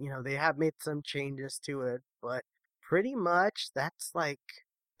 But they have made some changes to it, but pretty much that's like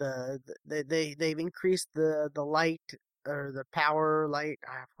they've increased the light or the power light.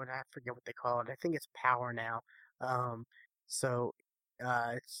 I forget what they call it. I think it's power now. Um, so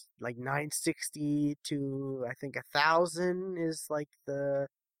it's like 960 to I think 1,000 is like the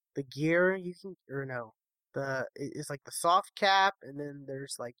gear you can, or no, it's like the soft cap, and then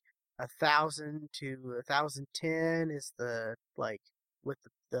there's like 1,000 to 1,010 is the like with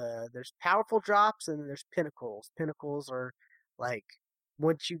there's powerful drops, and then there's pinnacles. Pinnacles are like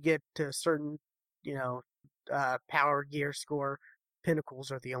once you get to a certain you know power gear score,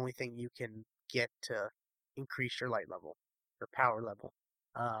 pinnacles are the only thing you can get to increase your light level or power level.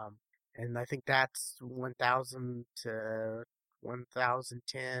 Um, and I think that's 1000 to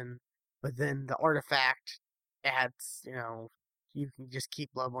 1010. But then the artifact adds, you can just keep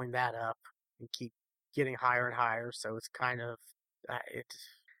leveling that up and keep getting higher and higher. So it's kind of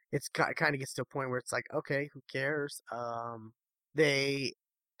it kind of gets to a point where it's like, okay, who cares? They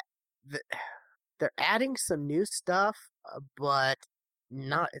th- they're adding some new stuff, but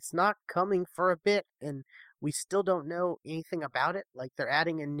not it's not coming for a bit, and we still don't know anything about it. Like they're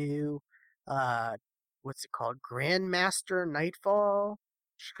adding a new, uh, what's it called, Grandmaster Nightfall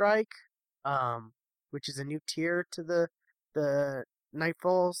Strike, um, which is a new tier to the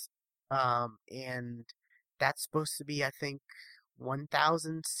Nightfalls, and that's supposed to be, I think,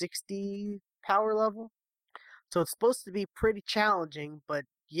 1060 power level. So it's supposed to be pretty challenging, but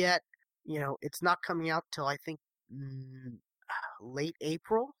yet, it's not coming out till I think mm, late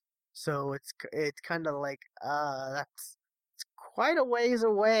April. So it's kind of like that's it's quite a ways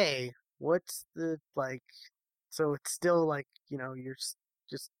away. What's the like so it's still like, you're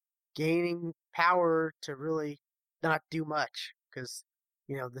just gaining power to really not do much because,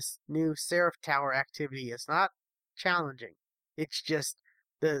 this new Seraph Tower activity is not challenging. It's just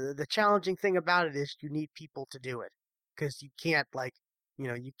the challenging thing about it is you need people to do it because you can't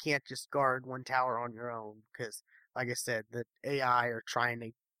you can't just guard one tower on your own because, like I said, the AI are trying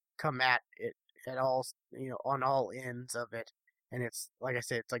to come at it at all, on all ends of it. And it's like I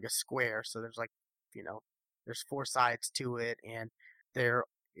said, it's like a square, so there's like, you know, there's four sides to it, and there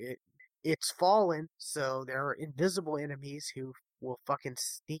it it's fallen, so there are invisible enemies who will fucking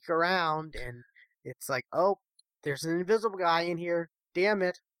sneak around, and it's like, oh, there's an invisible guy in here. Damn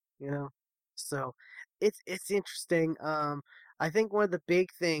it, you know. So it's interesting. I think one of the big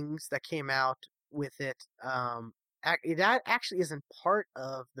things that came out with it, that actually isn't part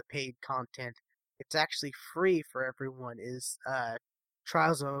of the paid content. It's actually free for everyone. Is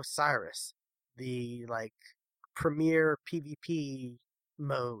Trials of Osiris, the like premier PvP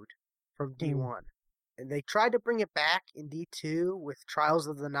mode from Mm. D1. And they tried to bring it back in D2 with Trials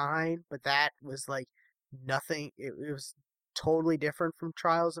of the Nine, but that was like nothing. It was totally different from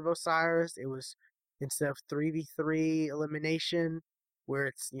Trials of Osiris. It was, instead of 3v3 elimination, where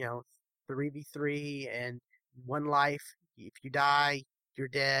it's, 3v3 and one life. If you die, you're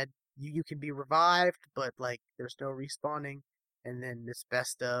dead. You can be revived, but like there's no respawning. And then this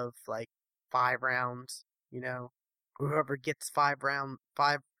best of like 5 rounds, you know, whoever gets 5 rounds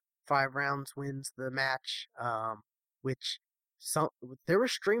wins the match. Which some there were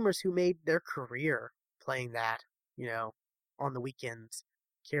streamers who made their career playing that, you know, on the weekends,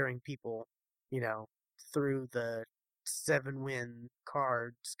 carrying people, you know, through the 7-win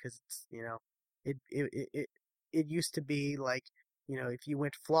cards because it's, it used to be like, if you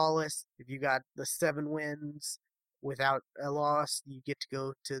went flawless, if you got the 7 wins without a loss, you get to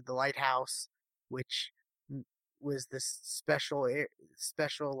go to the lighthouse, which was this special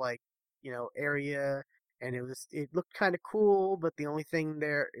like, area, and it looked kind of cool, but the only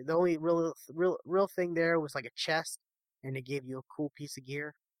real thing there was like a chest, and it gave you a cool piece of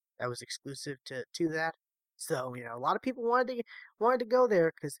gear that was exclusive to that. So, a lot of people wanted to go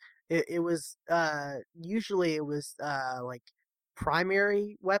there because it was usually it was like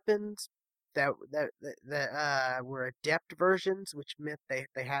primary weapons that were adept versions, which meant they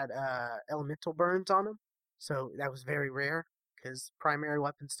had elemental burns on them. So that was very rare because primary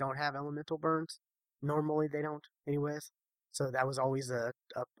weapons don't have elemental burns. Normally they don't, anyways. So that was always a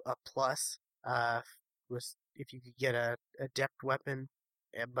plus. Was if you could get a adept weapon.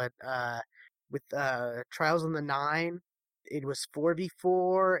 But with Trials on the Nine, it was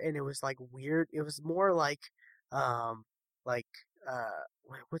 4v4, and it was like weird. It was more um like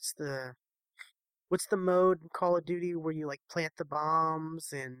what's the mode in Call of Duty where you like plant the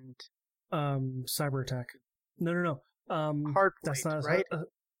bombs and Cyber attack. No, no, no. That's hardpoint, not right?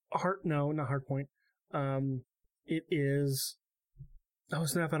 a heart. No, not hard point. It is. Oh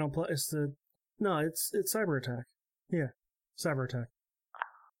snap! I don't play. It's the. No, it's cyber attack. Yeah, cyber attack.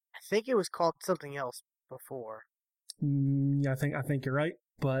 I think it was called something else before. Yeah, I think you're right,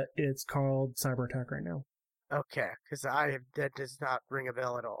 but it's called cyber attack right now. Okay, because that does not ring a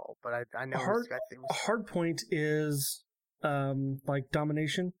bell at all. But I A know hard I think it a was. hard point is like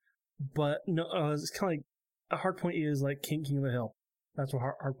domination, but no, it's kind of like a hard point is like King of the Hill. That's what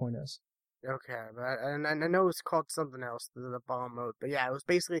hard point is. Okay, but I know it's called something else, the bomb mode. But yeah, it was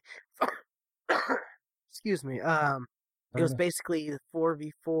basically. Excuse me. It was basically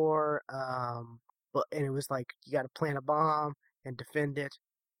 4v4. But and it was like you got to plant a bomb and defend it,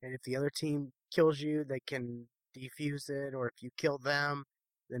 and if the other team kills you, they can defuse it, or if you kill them,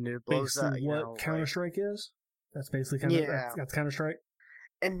 then it blows up. Basically, what Counter Like Strike is. That's basically kind of yeah, that's Counter Strike.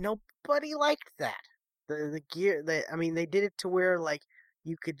 and nobody liked that. The gear, I mean, they did it to where like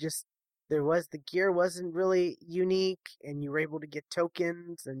you could just there was the gear wasn't really unique, and you were able to get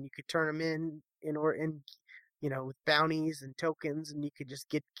tokens, and you could turn them in or in with bounties and tokens, and you could just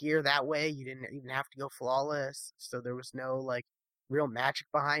get gear that way. You didn't even have to go flawless, so there was no like real magic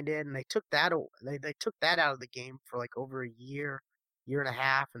behind it. And they took that they took that out of the game for like over a year and a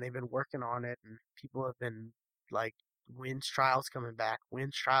half, and they've been working on it, and people have been like wins trials coming back,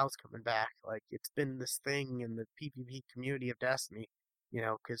 wins trials coming back. Like it's been this thing in the PvP community of Destiny,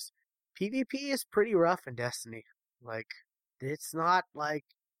 because PvP is pretty rough in Destiny. Like it's not like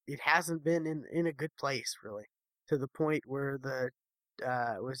it hasn't been in a good place really, to the point where the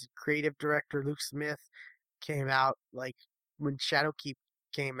was creative director Luke Smith came out like when Shadowkeep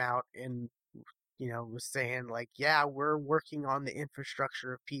came out and was saying like, yeah, we're working on the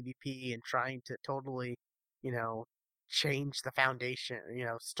infrastructure of PvP and trying to totally, you know, change the foundation,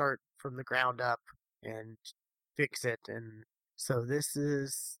 start from the ground up and fix it. And so this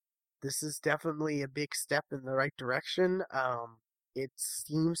is definitely a big step in the right direction. It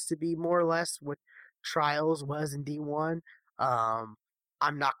seems to be more or less what Trials was in D1. Um,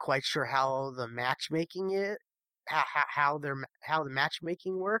 I'm not quite sure how the matchmaking how the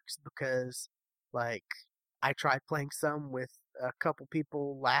matchmaking works, because like I tried playing some with a couple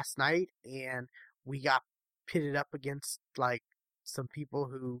people last night, and we got pitted up against like some people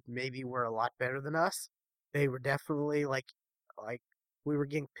who maybe were a lot better than us. They were definitely like we were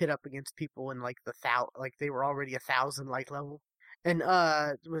getting pit up against people in like like they were already 1,000 light level. And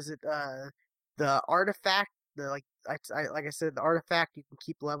was it the artifact, the like I said, the artifact, you can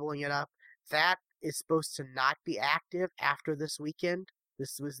keep leveling it up. That is supposed to not be active after this weekend.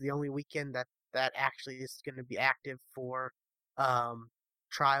 This was the only weekend that actually is going to be active for um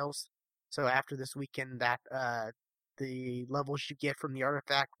trials. So after this weekend, that the levels you get from the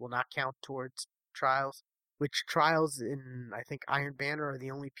artifact will not count towards trials. Which trials in I think Iron Banner are the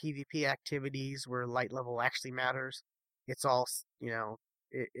only PvP activities where light level actually matters. It's all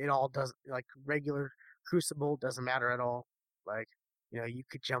it all does like regular Crucible doesn't matter at all. Like you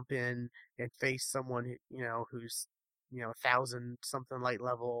could jump in and face someone who's 1,000 something light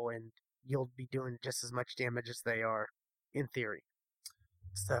level, and you'll be doing just as much damage as they are, in theory.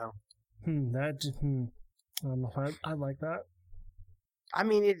 So That I don't know if I like that. I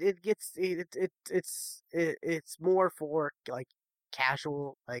mean, it gets it's more for like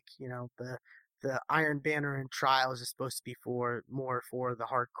casual, like the Iron Banner and Trials is supposed to be for more for the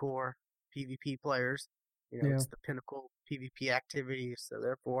hardcore PvP players. Yeah. It's the pinnacle PvP activity, so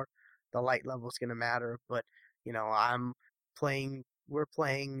therefore the light level is going to matter. But I'm playing, we're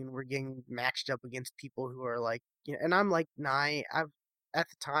playing, and we're getting matched up against people who are like, and I'm like I've at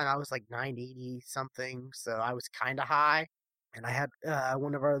the time I was like 980 something, so I was kind of high, and I had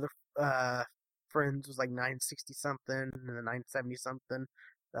one of our other uh, friends was like 960 something and then 970 something.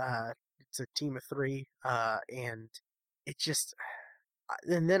 It's a team of three, and it just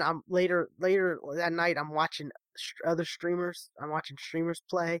and then I'm later that night I'm watching other streamers. I'm watching streamers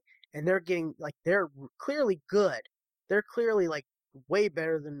play, and they're getting like they're clearly good. They're clearly like way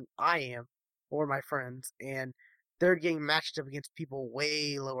better than I am or my friends, and they're getting matched up against people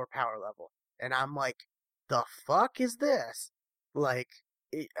way lower power level. And I'm like, the fuck is this? Like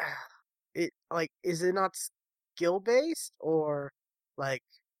it, it like is it not skill based, or like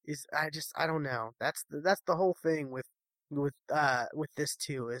is I don't know. That's the whole thing with this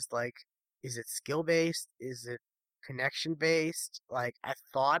too, is like, is it skill based? Is it connection based? Like I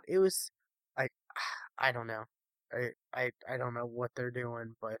thought it was like I don't know. I don't know what they're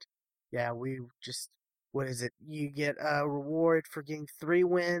doing, but yeah, we just what is it? You get a reward for getting 3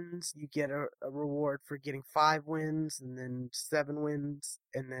 wins, you get a reward for getting 5 wins, and then 7 wins,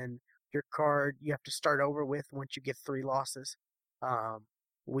 and then your card you have to start over with once you get 3 losses. Um,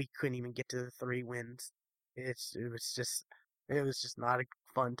 we couldn't even get to the 3 wins. It was just not a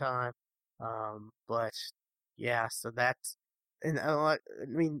fun time. But yeah, so that's and I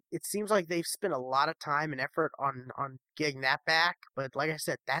mean, it seems like they've spent a lot of time and effort on getting that back. But like I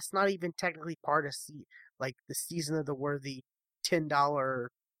said, that's not even technically part of like the Season of the Worthy $10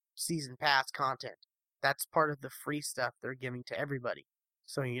 season pass content. That's part of the free stuff they're giving to everybody.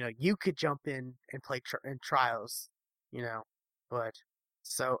 So you could jump in and play in trials, you know. But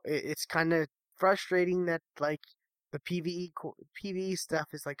so it's kind of frustrating that like the PVE stuff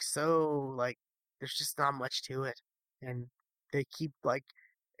is like so like there's just not much to it, and they keep like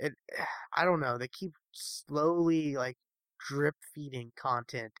it. I don't know. They keep slowly like drip feeding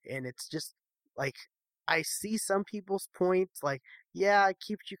content, and it's just like I see some people's points like, yeah, it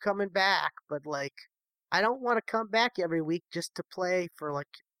keeps you coming back, but like I don't want to come back every week just to play for like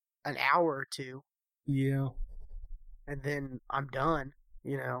an hour or two Yeah. and then I'm done.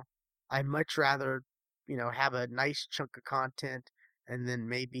 You know, I'd much rather, have a nice chunk of content and then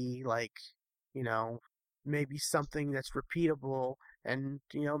maybe like, you know, maybe something that's repeatable and,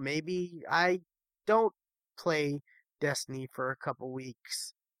 maybe I don't play Destiny for a couple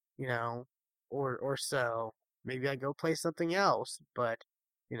weeks, you know, or so. Maybe I go play something else, but,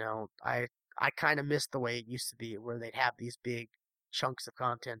 I kind of miss the way it used to be where they'd have these big chunks of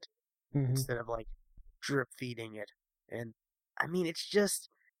content Hmm. instead of like drip feeding it. And I mean, it's just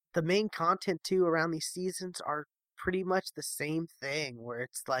the main content too around these seasons are pretty much the same thing where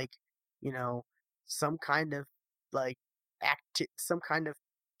it's like, you know, some kind of like some kind of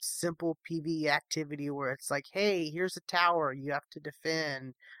simple PvE activity where it's like, hey, here's a tower, you have to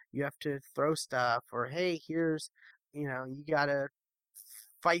defend, you have to throw stuff, or hey, here's, you gotta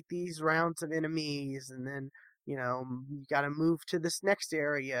fight these rounds of enemies, and then, you gotta move to this next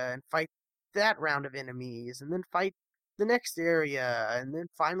area and fight that round of enemies, and then fight the next area, and then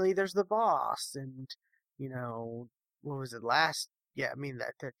finally there's the boss, and you know, what was it last? Yeah, I mean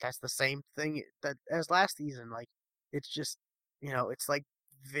that's the same thing that as last season. Like it's just it's like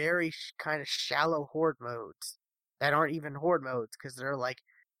very kind of shallow horde modes that aren't even horde modes because they're like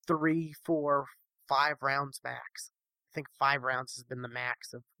 3, 4, 5 rounds max. I think 5 rounds has been the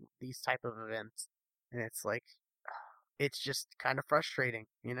max of these type of events, and it's like it's just kind of frustrating,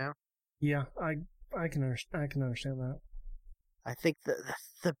 you know. Yeah, I can understand that. I think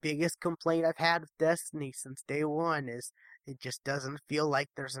the biggest complaint I've had with Destiny since day one is it just doesn't feel like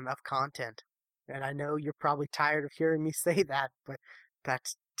there's enough content. And I know you're probably tired of hearing me say that, but that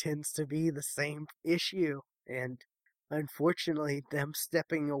tends to be the same issue. And unfortunately, them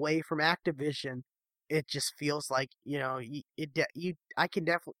stepping away from Activision, it just feels like I can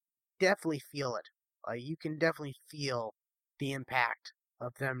definitely feel it. You can definitely feel the impact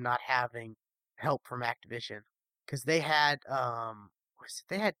of them not having help from Activision because they had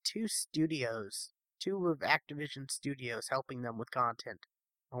two of Activision studios helping them with content.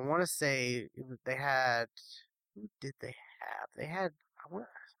 I want to say they had who did they have? They had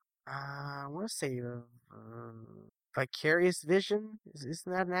I want to say Vicarious Vision.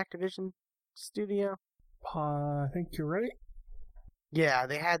 Isn't that an Activision studio? I think you're right. Yeah,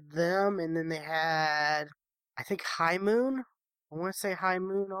 they had them, and then they had I think High Moon. I want to say High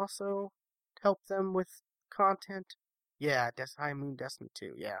Moon also helped them with content. Yeah, High Moon Destiny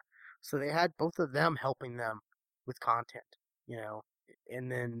 2. Yeah, so they had both of them helping them with content. You know,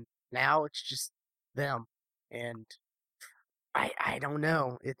 and then now it's just them, and I don't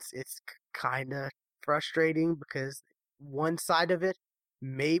know. It's kind of frustrating because one side of it,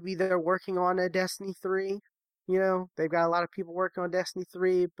 maybe they're working on a Destiny 3. They've got a lot of people working on Destiny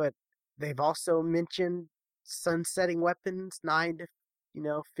 3, but they've also mentioned sunsetting weapons 9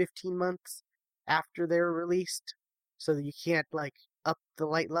 to 15 months after they're released so that you can't like up the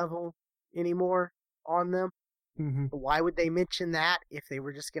light level anymore on them. Hmm. Why would they mention that if they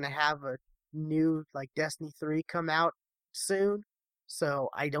were just going to have a new like Destiny 3 come out soon? So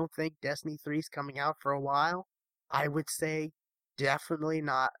I don't think Destiny 3 is coming out for a while. I would say definitely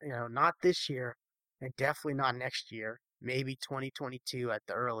not, not this year and definitely not next year. Maybe 2022 at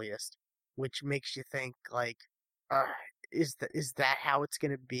the earliest, which makes you think like uh, is that how it's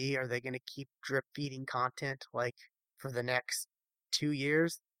going to be? Are they going to keep drip feeding content like for the next 2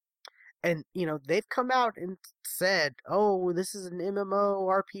 years? And they've come out and said, "Oh, this is an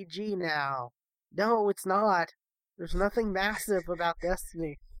MMORPG now." No, it's not. There's nothing massive about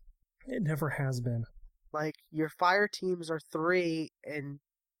Destiny. It never has been. Like your fire teams are 3, and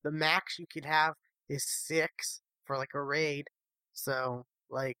the max you could have is 6 for like a raid. So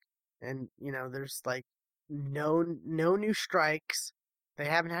like, and there's like no new strikes. They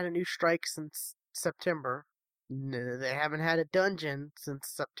haven't had a new strike since September. They haven't had a dungeon since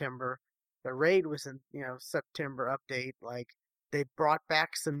September. The raid was in September update. Like they brought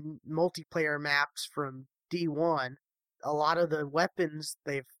back some multiplayer maps from D1. A lot of the weapons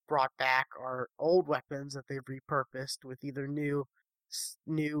they've brought back are old weapons that they've repurposed with either new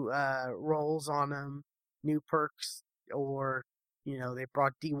rolls on them, new perks, or they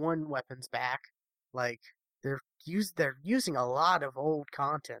brought D1 weapons back. Like they're using a lot of old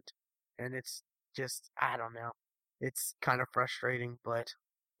content, and it's just I don't know. It's kind of frustrating, but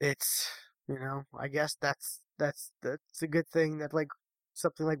it's I guess that's a good thing that like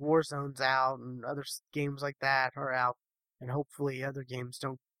something like Warzone's out and other games like that are out, and hopefully other games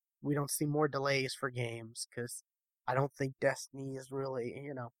we don't see more delays for games because I don't think Destiny is really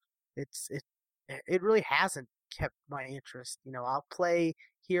it's it really hasn't kept my interest. I'll play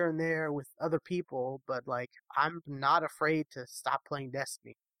here and there with other people, but like I'm not afraid to stop playing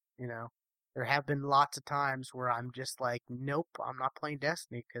Destiny. You know, there have been lots of times where I'm just like, nope, I'm not playing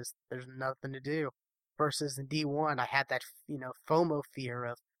Destiny because there's nothing to do. Versus in D1, I had that FOMO fear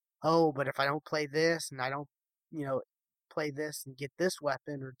of, oh, but if I don't play this and I don't you know play this and get this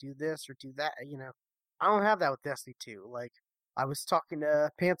weapon or do this or do that, I don't have that with Destiny 2. Like I was talking to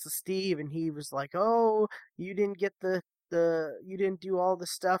Pants of Steve and he was like, "Oh, you didn't get you didn't do all the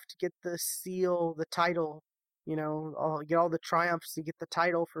stuff to get the seal, the title, get all the triumphs to get the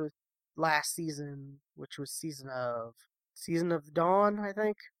title for last season, which was season of Dawn, I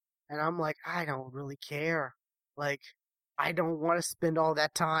think." And I'm like, I don't really care. Like, I don't want to spend all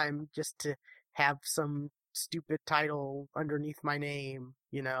that time just to have some stupid title underneath my name,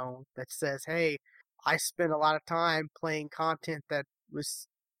 that says, "Hey, I spent a lot of time playing content that was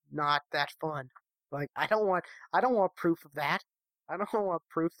not that fun." Like, I don't want proof of that. I don't want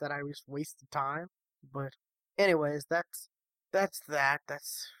proof that I was wasting time. But anyways, that's that.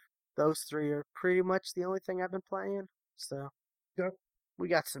 That's those three are pretty much the only thing I've been playing. So, Yep. we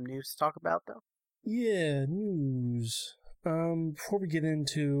got some news to talk about though. Yeah, news. Before we get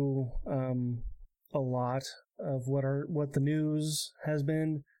into a lot of what the news has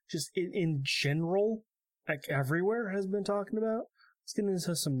been, just in general, like everywhere has been talking about. Let's get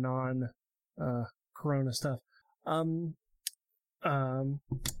into some Corona stuff.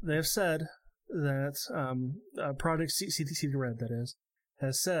 They have said that Project CD Red, that is,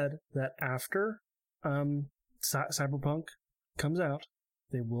 has said that after Cyberpunk comes out,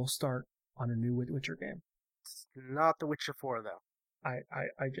 they will start on a new Witcher game. It's not The Witcher 4 though. I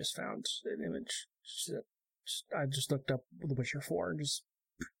just found an image. I just looked up The Witcher 4 and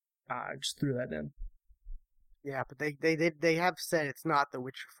I just threw that in. Yeah, but they have said it's not The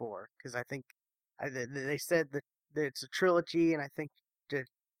Witcher 4 because I think they said that it's a trilogy, and I think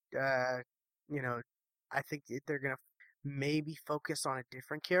that you know I think they're gonna maybe focus on a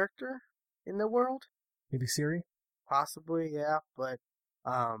different character in the world. Maybe Siri? Possibly, yeah, but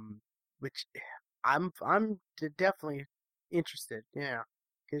which I'm definitely interested, yeah,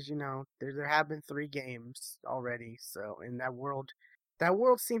 because there have been 3 games already, so in that world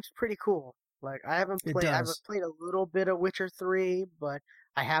seems pretty cool. Like It I haven't does. played a little bit of Witcher 3, but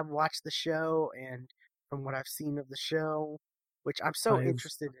I have watched the show, and from what I've seen of the show, which I'm so I've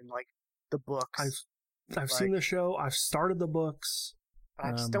interested in, like the I've books, I've seen like, the show. I've started the books. but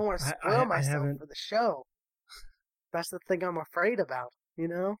I just don't want to spoil I myself haven't. for the show. That's the thing I'm afraid about,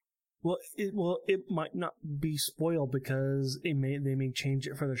 It might not be spoiled because they may change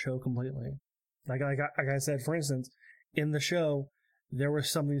it for the show completely. Like I said, for instance, in the show, there was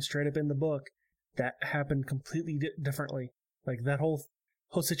something straight up in the book that happened completely differently. Like that whole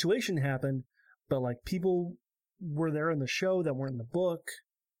situation happened, but like people were there in the show that weren't in the book.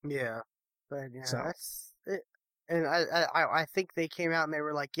 Yeah, but yeah, So that's it. And I think they came out and they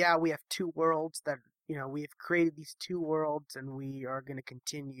were like, yeah, we have 2 worlds that we have created these 2 worlds, and we are going to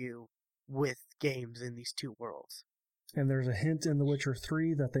continue with games in these 2 worlds. and there's a hint in The Witcher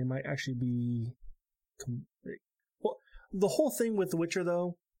 3 that they might actually be. Well, the whole thing with The Witcher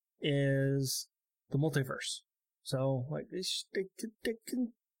though is the multiverse. So like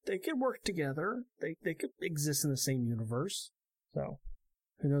they could work together. They could exist in the same universe. So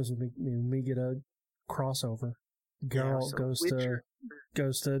who knows? We may get a crossover. Yeah, Geralt so Witcher.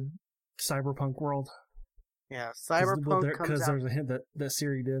 goes to Cyberpunk world Yeah, Cyberpunk comes because out. there's a hint that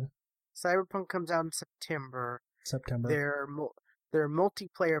Siri did Cyberpunk comes out in September. September. Their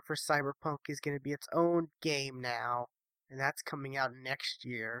multiplayer for Cyberpunk is going to be its own game now, and that's coming out next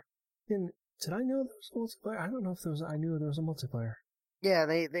year. And did I know there was a multiplayer? I don't know if there was. I knew there was a multiplayer. Yeah,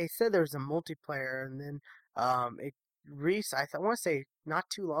 they said there was a multiplayer, and then I want to say not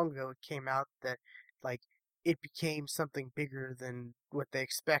too long ago it came out that like it became something bigger than what they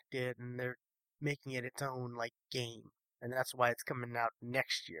expected, and they're making it its own like game, and that's why it's coming out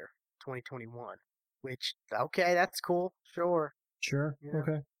next year, 2021. Which, okay, that's cool, sure. Sure. Yeah,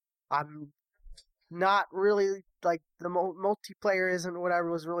 Okay. I'm not really like the multiplayer isn't what I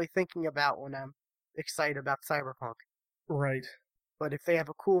was really thinking about when I'm excited about Cyberpunk. Right. But if they have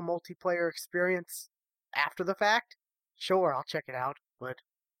a cool multiplayer experience after the fact, sure, I'll check it out. But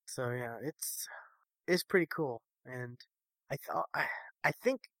so yeah, it's pretty cool, and I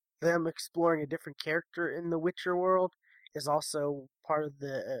think them exploring a different character in the Witcher world is also part of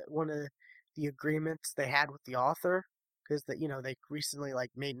the one of the agreements they had with the author, because they recently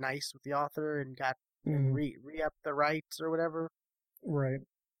like made nice with the author and got and Mm, re up the rights or whatever, right.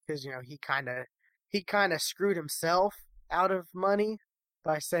 because he kind of screwed himself out of money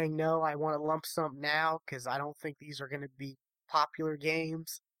by saying, no, I want a lump sum now because I don't think these are going to be popular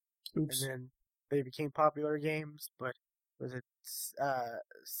games, and Oops. then they became popular games. But was it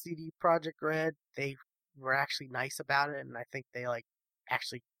CD Projekt Red? They were actually nice about it, and I think they like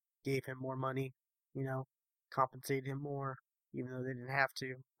actually gave him more money, you know, compensated him more, even though they didn't have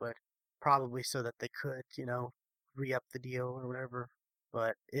to, but probably so that they could, re-up the deal or whatever.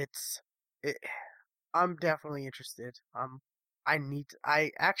 But it. I'm definitely interested.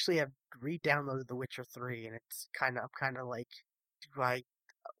 I actually have re-downloaded The Witcher 3, and I'm kind of like, do I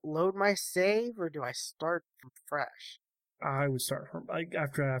load my save or do I start from fresh? I would start from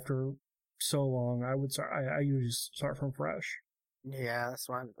after so long. I would start. I usually start from fresh. Yeah, that's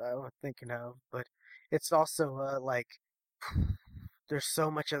what I was thinking of. But it's also like there's so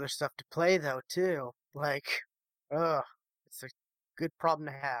much other stuff to play though too. Like, ugh, it's a good problem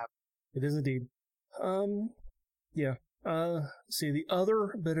to have. It is indeed. Um, yeah. See, the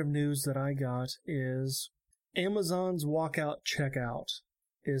other bit of news that I got is Amazon's walkout checkout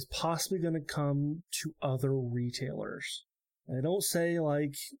is possibly going to come to other retailers. They don't say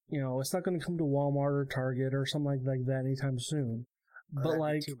it's not going to come to Walmart or Target or something like that anytime soon. But That'd be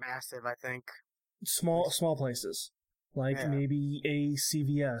like too massive, I think. small places, like Yeah. maybe a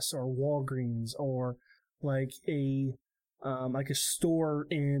CVS or Walgreens or like a store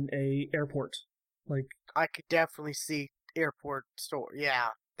in a airport, like I could definitely see airport store. Yeah,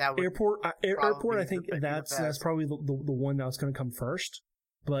 that would airport. I probably think be the that's best. probably the one that's going to come first.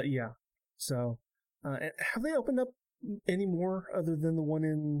 But yeah, so have they opened up any more other than the one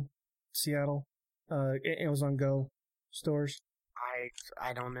in Seattle? Amazon Go stores.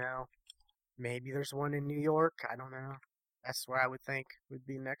 I don't know. Maybe there's one in New York. I don't know. That's where I would think would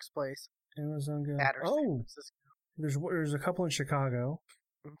be next place. Amazon Go. That or San Oh, Francisco. there's a couple in Chicago.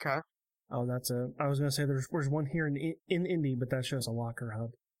 Okay. Oh, I was gonna say there's one here in Indy, but that's just a locker hub.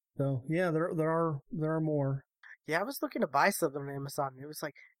 So yeah, there are more. Yeah, I was looking to buy something on Amazon. It was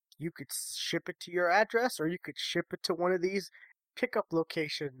like you could ship it to your address, or you could ship it to one of these pickup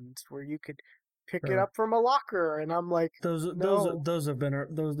locations where you could pick it Or up from a locker. And I'm like, no, those have been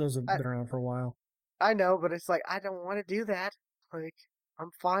those have I been around for a while. I know, but it's like I don't want to do that. Like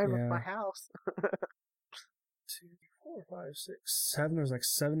I'm fine with my Yeah, house. 2, 4, 5, 6, 7. There's like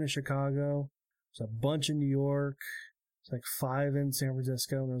 7 in Chicago. There's a bunch in New York. It's like 5 in San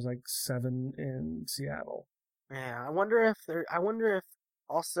Francisco, and there's like 7 in Seattle. Yeah, I wonder if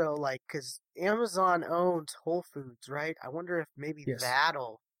also like because Amazon owns Whole Foods, right? I wonder if maybe Yes,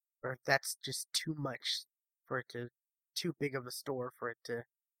 or if that's just too much for it to, too big of a store for it to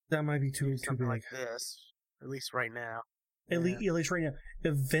that might be do too something big. like this, at least right now. At Yeah, least right now.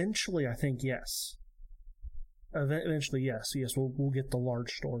 Eventually, I think yes. Eventually, yes. We'll get the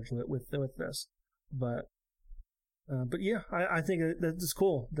large stores with this, but yeah, I think that's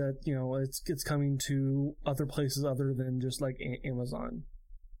cool that it's coming to other places other than just like Amazon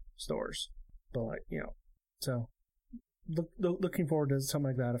stores, but like so looking forward to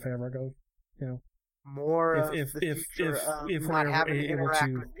something like that if I ever go, you know, more of the future if we're not ever having to able interact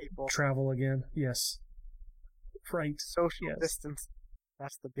to with people, travel again. Yes, right. social Yes, distance.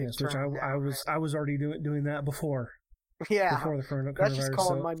 That's the big yes. Which term now, I was already doing that before right? Yeah, the coronavirus.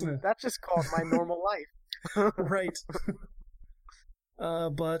 So that's just called my normal life. right.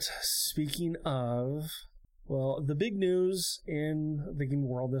 But speaking of, well, the big news in the gaming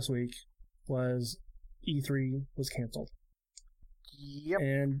world this week was E3 was canceled. Yep.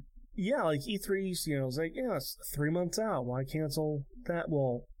 And yeah, like E3's, it's like, yeah, it's 3 months out. Why cancel that?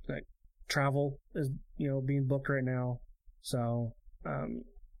 Well, like, travel is, being booked right now. So,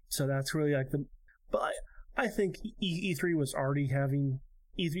 so that's really like but I think E3 was already having,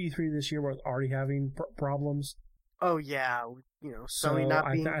 E3 this year was already having problems. Oh yeah, Sony So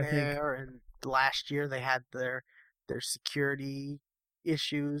not being I think, there, and last year they had their security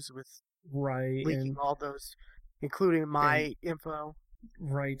issues with right, leaking all those, including and my info,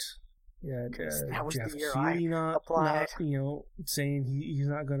 right, yeah, because that was Jeff the year I Keighley applied. not saying he's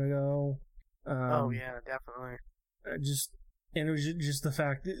not gonna go. Oh yeah, definitely. Just and it was just the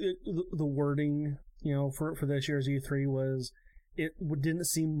fact the wording for this year's E3 was it didn't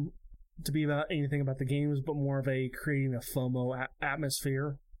seem to be about anything about the games, but more of a creating a FOMO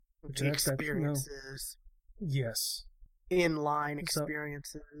atmosphere. Which The that's experiences, yes, inline so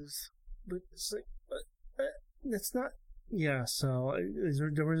experiences. but it's like it's not. Yeah, so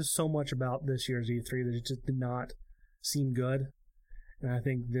there was so much about this year's E3 that it just did not seem good, and I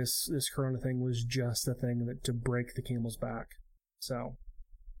think this Corona thing was just the thing to break the camel's back. So,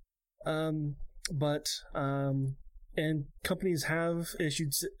 but and companies have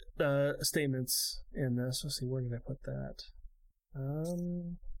issued statements in this. Let's see, where did I put that?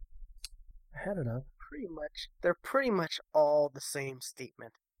 I had it up. they're pretty much all the same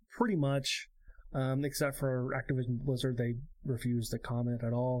statement. Pretty much, except for Activision Blizzard, they refused to comment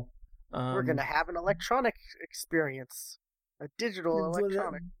at all. We're gonna have an electronic experience, a digital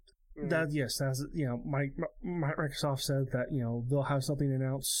electronic. Yes, that's Microsoft said that they'll have something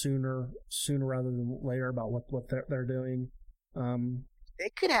announced sooner rather than later about what they're doing. They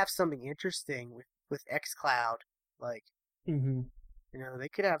could have something interesting with XCloud, like mm-hmm. they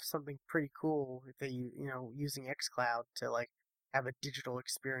could have something pretty cool if they using XCloud to like have a digital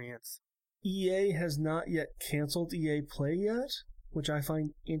experience. EA has not yet canceled EA Play yet, which I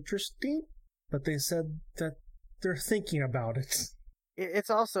find interesting, but they said that they're thinking about it. It's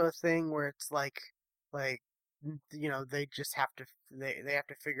also a thing where it's like they just have to they have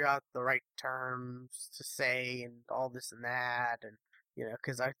to figure out the right terms to say and all this and that, and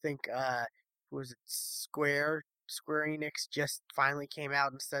because I think was it Square Enix just finally came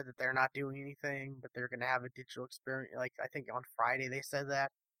out and said that they're not doing anything, but they're gonna have a digital experience. Like I think on Friday they said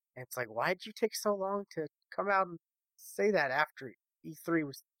that, and it's like, why did you take so long to come out and say that after E3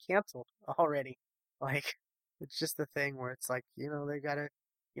 was canceled already? Like, it's just the thing where it's like, they gotta,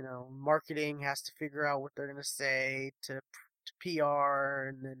 marketing has to figure out what they're gonna say to PR,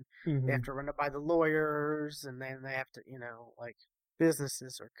 and then they have to run it by the lawyers, and then they have to, like,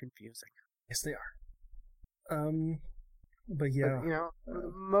 businesses are confusing. Yes, they are. But yeah. But, for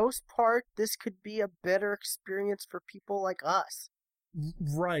the most part, this could be a better experience for people like us.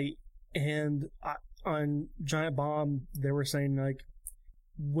 Right. And on Giant Bomb, they were saying, like,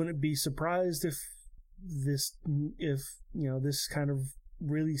 wouldn't be surprised if this kind of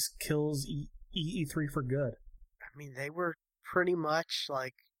really kills E3 for good. I mean, they were pretty much,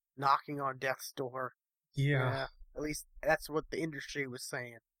 like, knocking on death's door. Yeah. At least that's what the industry was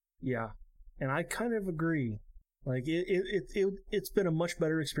saying. Yeah. And I kind of agree. Like, it's been a much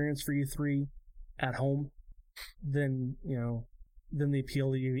better experience for E3 at home than the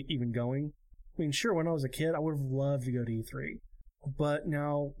appeal of even going. I mean, sure, when I was a kid, I would have loved to go to E3. But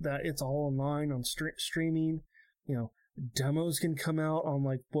now that it's all online on streaming, demos can come out on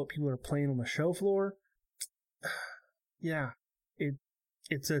like what people are playing on the show floor. Yeah,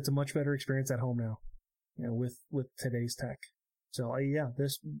 it's a much better experience at home now, with today's tech. So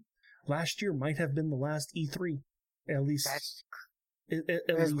this last year might have been the last E3, at least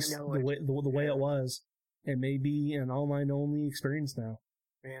at least the way it was. It may be an online only experience now.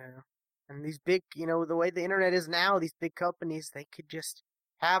 Yeah. And these big, the way the internet is now, these big companies, they could just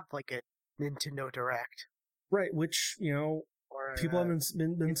have like a Nintendo Direct. Right, which, or people have been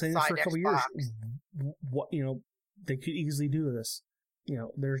saying this for a couple of years. What, they could easily do this.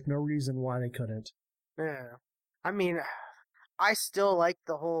 There's no reason why they couldn't. Yeah. I mean, I still like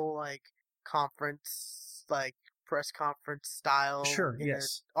the whole, like, conference, like, press conference style. Sure,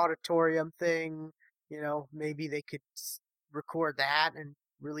 yes. Auditorium thing. Maybe they could record that and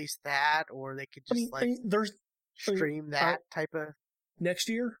release that, or they could just stream that type of. Next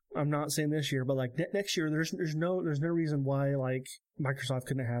year, I'm not saying this year, but like next year, there's no reason why like Microsoft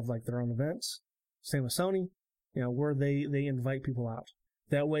couldn't have like their own events. Same with Sony, where they invite people out.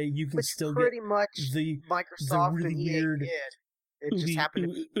 That way you can still pretty get much the Microsoft really and EA weird did. It just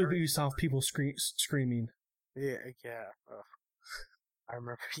happened to be Ubisoft people screaming. Yeah. Ugh. I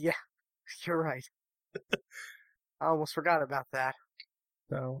remember. Yeah, you're right. I almost forgot about that.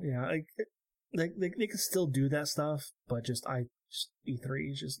 So yeah, they can still do that stuff, but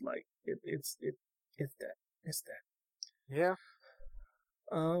E3 is just like it's dead. Yeah.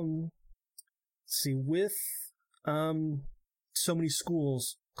 See, with so many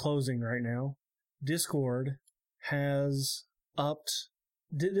schools closing right now, Discord has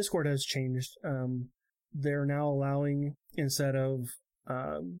changed. They're now allowing instead of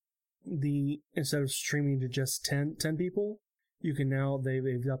streaming to just 10 people, you can now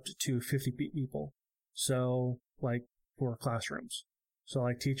they've upped to 50 people. So like for classrooms, so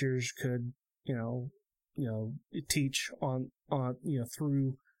like teachers could teach on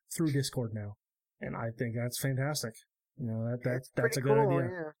through Discord now, and I think that's fantastic. That's a good idea.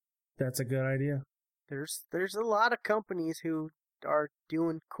 Yeah. That's a good idea. There's a lot of companies who are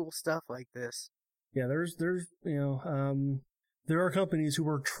doing cool stuff like this. Yeah, there are companies who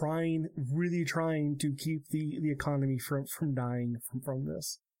are really trying to keep the economy from dying from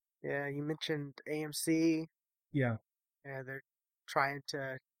this. Yeah, you mentioned AMC. Yeah. Yeah, they're trying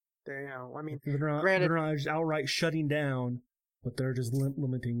to. They're they're not just outright shutting down, but they're just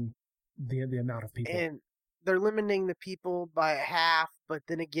limiting the amount of people. And they're limiting the people by a half, but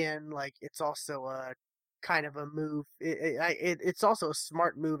then again, like it's also a kind of a move. It's also a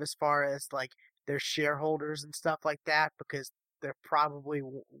smart move as far as like their shareholders and stuff like that, because they probably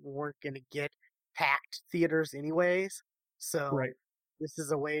weren't going to get packed theaters anyways. So Right. this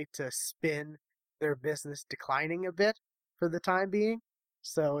is a way to spin their business declining a bit for the time being.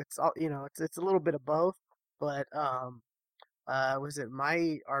 So it's all it's a little bit of both. But was it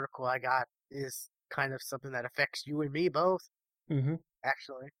my article I got is kind of something that affects you and me both, Mm-hmm.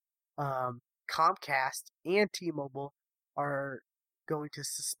 actually. Um, Comcast and T-Mobile are going to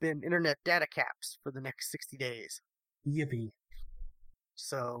suspend internet data caps for the next 60 days. Yippee.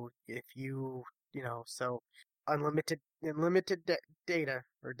 So if so unlimited data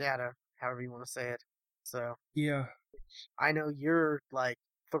or data, however you want to say it. So Yeah. I know you're like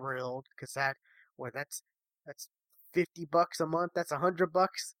thrilled because that's $50 a month. That's $100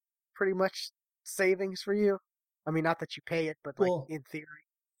 pretty much savings for you. I mean, not that you pay it, but like Well, in theory,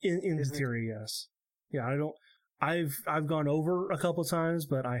 in isn't it? theory, yes. Yeah, I don't. I've gone over a couple times,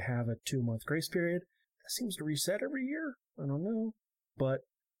 but I have a 2 month grace period. That seems to reset every year. I don't know, but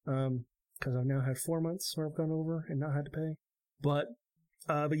because I've now had 4 months where I've gone over and not had to pay. But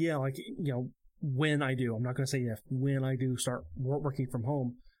yeah, like when I do, I'm not gonna say if. When I do start working from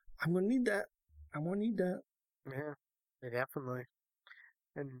home, I'm gonna need that. I'm gonna need that. Yeah, definitely.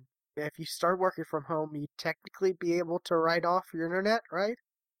 And if you start working from home, you technically be able to write off your internet, right?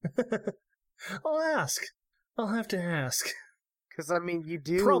 I'll ask. I'll have to ask. Because I mean, you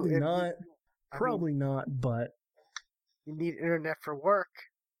do. Probably not. I mean, Probably not. But you need internet for work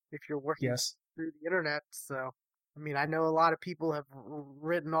if you're working yes. through the internet. So, I mean, I know a lot of people have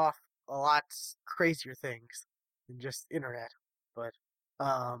written off a lot crazier things than just internet. But,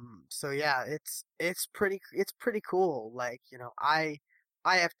 so yeah, it's pretty cool. Like, I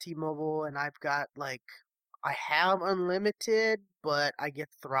have T-Mobile and I've got like I have unlimited, but I get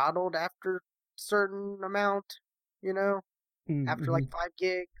throttled after certain amount, you know, after Mm-hmm. like 5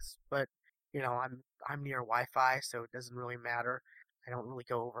 gigs. But I'm near Wi-Fi, so it doesn't really matter. I don't really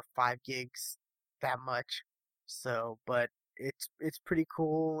go over 5 gigs that much. So, but it's pretty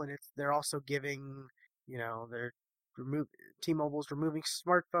cool, and they're also giving, they're remove T-Mobile's removing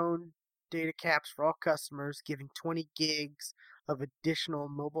smartphone data caps for all customers, giving 20 gigs of additional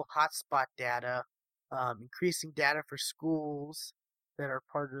mobile hotspot data, increasing data for schools that are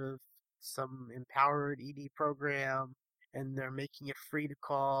part of some empowered ED program, and they're making it free to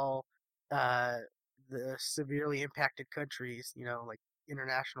call uh, the severely impacted countries, like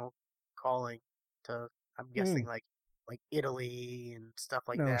international calling to, I'm guessing Mm. like Italy and stuff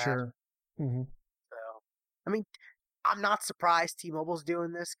like No, that. sure. Mm-hmm. So, I mean, I'm not surprised T-Mobile's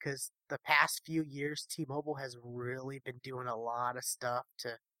doing this because the past few years, T-Mobile has really been doing a lot of stuff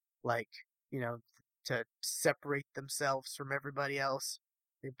to, like, you know, to separate themselves from everybody else.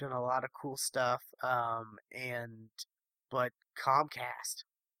 They've done a lot of cool stuff. But Comcast,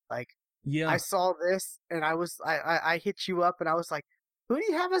 like, I Yeah. saw this and I hit you up and I was like, who do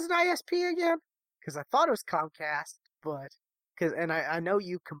you have as an ISP again? Because I thought it was Comcast, and I know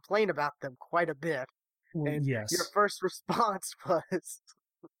you complain about them quite a bit. Well, And your yes. first response was,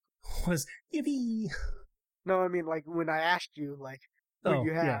 Was yippee. no, I mean, like, when I asked you, like, who Oh,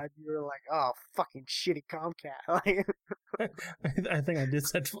 you yeah. had, you were like, oh, fucking shitty Comcast. Like, I think I did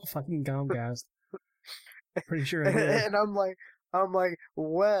said fucking Comcast. Pretty sure I did. and I'm like,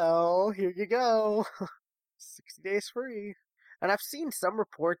 well, here you go. 60 days free. And I've seen some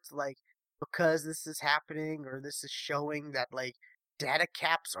reports, like, because this is happening or this is showing that, like, data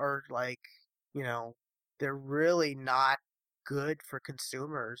caps are, like, you know, they're really not good for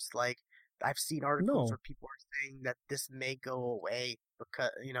consumers. Like, I've seen articles where No. people are saying that this may go away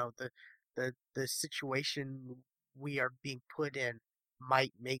because, the situation we are being put in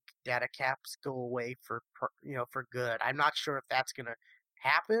might make data caps go away for good. I'm not sure if that's going to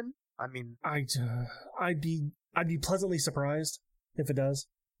happen. I mean, I'd I'd be pleasantly surprised if it does.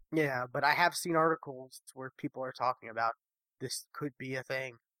 yeah, but I have seen articles where people are talking about this could be a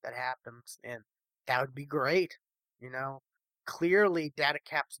thing that happens, and that would be great. You know, Clearly data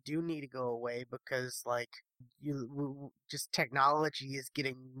caps do need to go away because, like, just technology is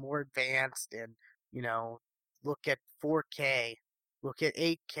getting more advanced, and you know, look at 4K, look at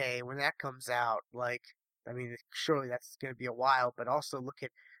 8K when that comes out. Like, I mean, surely that's going to be a while, but also look at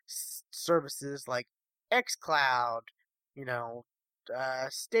services like XCloud. You know,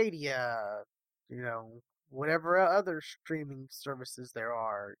 Stadia, whatever other streaming services there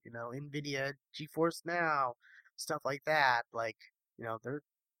are, Nvidia, GeForce Now, stuff like that. Like, there,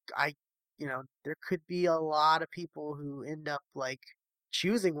 I, there could be a lot of people who end up like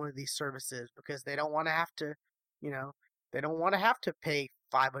choosing one of these services because they don't want to have to, you know, they don't want to have to pay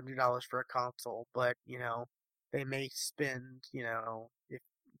 $500 for a console, but they may spend, if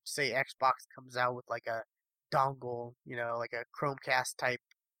say Xbox comes out with like a dongle, like a Chromecast type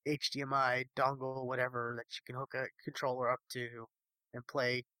HDMI dongle, whatever that you can hook a controller up to and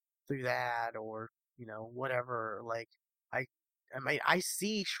play through that, or whatever. Like I, I mean, I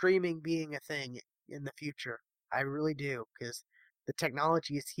see streaming being a thing in the future. I really do, because the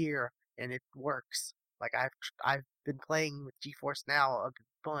technology is here and it works. Like I've been playing with GeForce Now a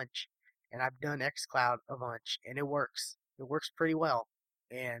bunch, and I've done XCloud a bunch, and it works. It works pretty well,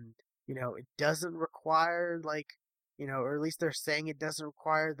 and it doesn't require or at least they're saying it doesn't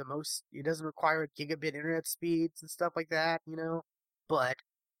require it doesn't require gigabit internet speeds and stuff like that, but,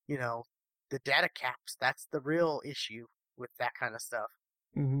 you know, the data caps, that's the real issue with that kind of stuff.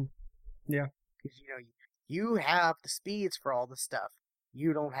 Mm-hmm. Yeah. Because, you have the speeds for all the stuff.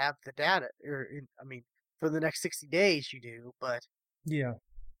 You don't have the data, I mean, for the next 60 days you do, but yeah,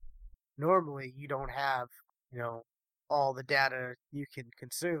 normally you don't have, all the data you can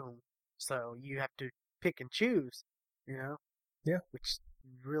consume. So you have to pick and choose, you know? Yeah. Which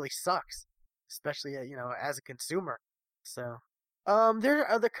really sucks, especially as a consumer. So, there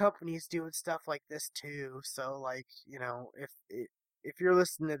are other companies doing stuff like this too. So, like, if you're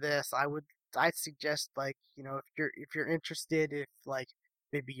listening to this, I'd suggest, like, if you're interested, if like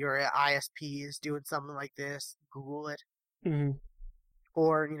maybe your ISP is doing something like this, Google it. Mm-hmm.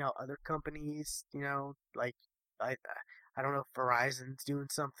 Or other companies, like I I don't know if Verizon's doing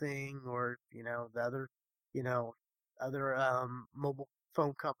something, or the other you know other mobile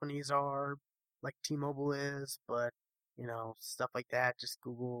phone companies are, like T-Mobile is, but stuff like that, just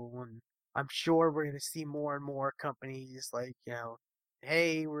Google. And I'm sure we're going to see more and more companies like,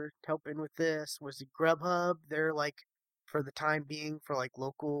 hey, we're helping with this. Was it Grubhub? They're like, for the time being, for like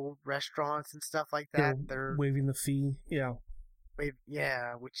local restaurants and stuff like They're that, they're waiving the fee. Yeah.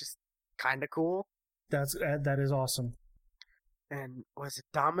 yeah, which is kind of cool. That is awesome. And was it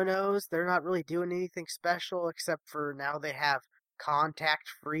Domino's? They're not really doing anything special, except for now they have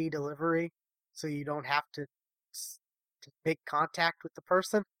contact-free delivery, so you don't have to make contact with the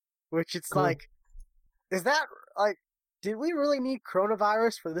person. Which, it's Cool. like, is that like, did we really need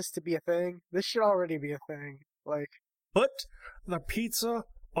coronavirus for this to be a thing? This should already be a thing. Like, Put the pizza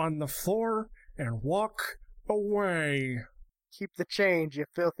on the floor and walk away. keep the change, you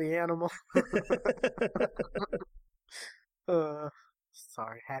filthy animal. uh,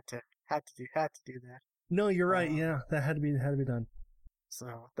 Sorry, had to do that. No, you're right. Uh, Yeah, that had to be done.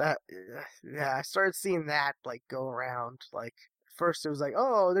 So that, yeah, I started seeing that like go around. Like first it was like,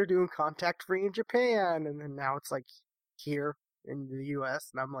 oh, they're doing contact free in Japan, and then now it's like here in the U.S.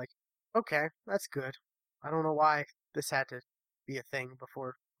 And I'm like, okay, that's good. I don't know why this had to be a thing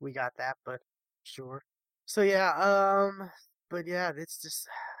before we got that, but sure. So yeah, but yeah, it's just,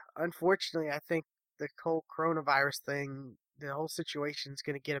 unfortunately, I think the whole coronavirus thing, the whole situation's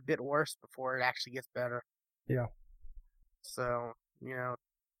gonna get a bit worse before it actually gets better. Yeah. So,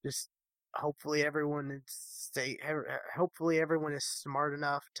 just hopefully hopefully everyone is smart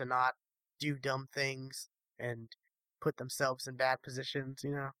enough to not do dumb things and put themselves in bad positions,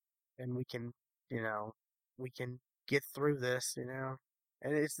 and you know, we can get through this,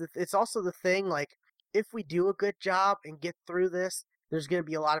 And it's also the thing, like, if we do a good job and get through this, there's going to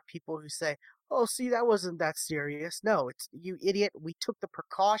be a lot of people who say, "Oh, see, that wasn't that serious." No, it's, you idiot. We took the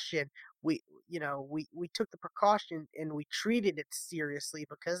precaution. We took the precaution and we treated it seriously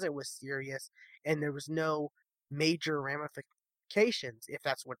because it was serious, and there was no major ramifications if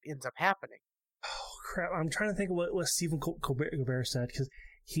that's what ends up happening. Oh crap! I'm trying to think of what Stephen Colbert said, because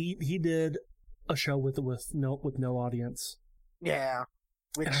he did a show with no audience, Yeah,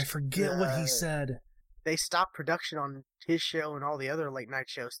 and I which forget what he said. they stopped production on his show and all the other late night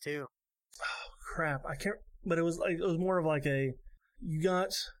shows too. Oh crap! I can't. But it was more of like you got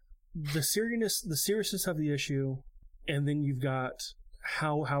the seriousness of the issue, and then you've got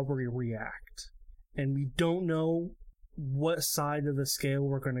how we react, and we don't know what side of the scale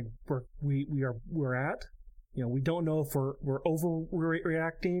we're at. We don't know if we're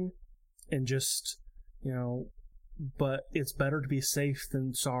overreacting and just, but it's better to be safe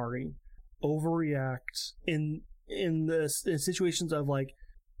than sorry. Overreact in situations of, like,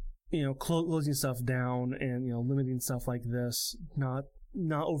 closing stuff down and limiting stuff like this. Not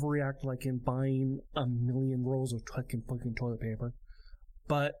overreact like in buying a million rolls of fucking toilet paper,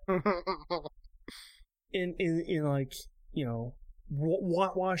 but in like,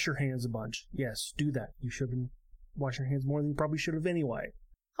 wash your hands a bunch. Yes, do that. You should wash your hands more than you probably should have anyway.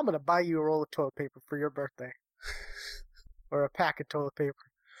 I'm gonna buy you a roll of toilet paper for your birthday, or a pack of toilet paper.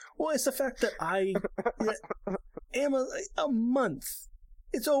 Well, it's the fact that I am a month.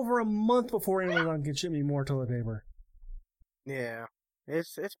 It's over a month before Amazon can ship me more toilet paper. Yeah,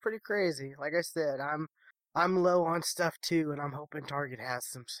 it's pretty crazy. Like I said, I'm low on stuff too, and I'm hoping Target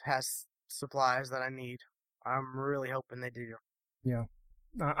has supplies that I need. I'm really hoping they do. Yeah,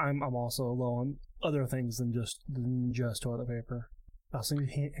 I'm also low on other things than just toilet paper. I'll send you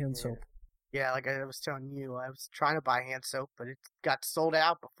hand Yeah. soap. Yeah, like I was telling you, I was trying to buy hand soap, but it got sold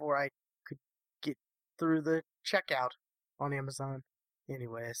out before I could get through the checkout on Amazon.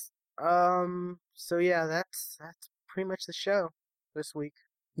 Anyways, so yeah, that's pretty much the show this week.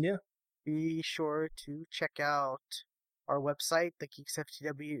 Yeah. Be sure to check out our website, the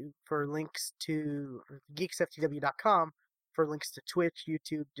GeeksFTW, for links to GeeksFTW.com for links to Twitch,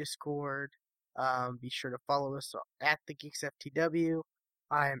 YouTube, Discord. Be sure to follow us at the GeeksFTW.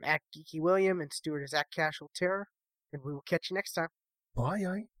 I am at Geeky William, and Stuart is at Casual Terror, and we will catch you next time.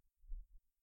 Bye.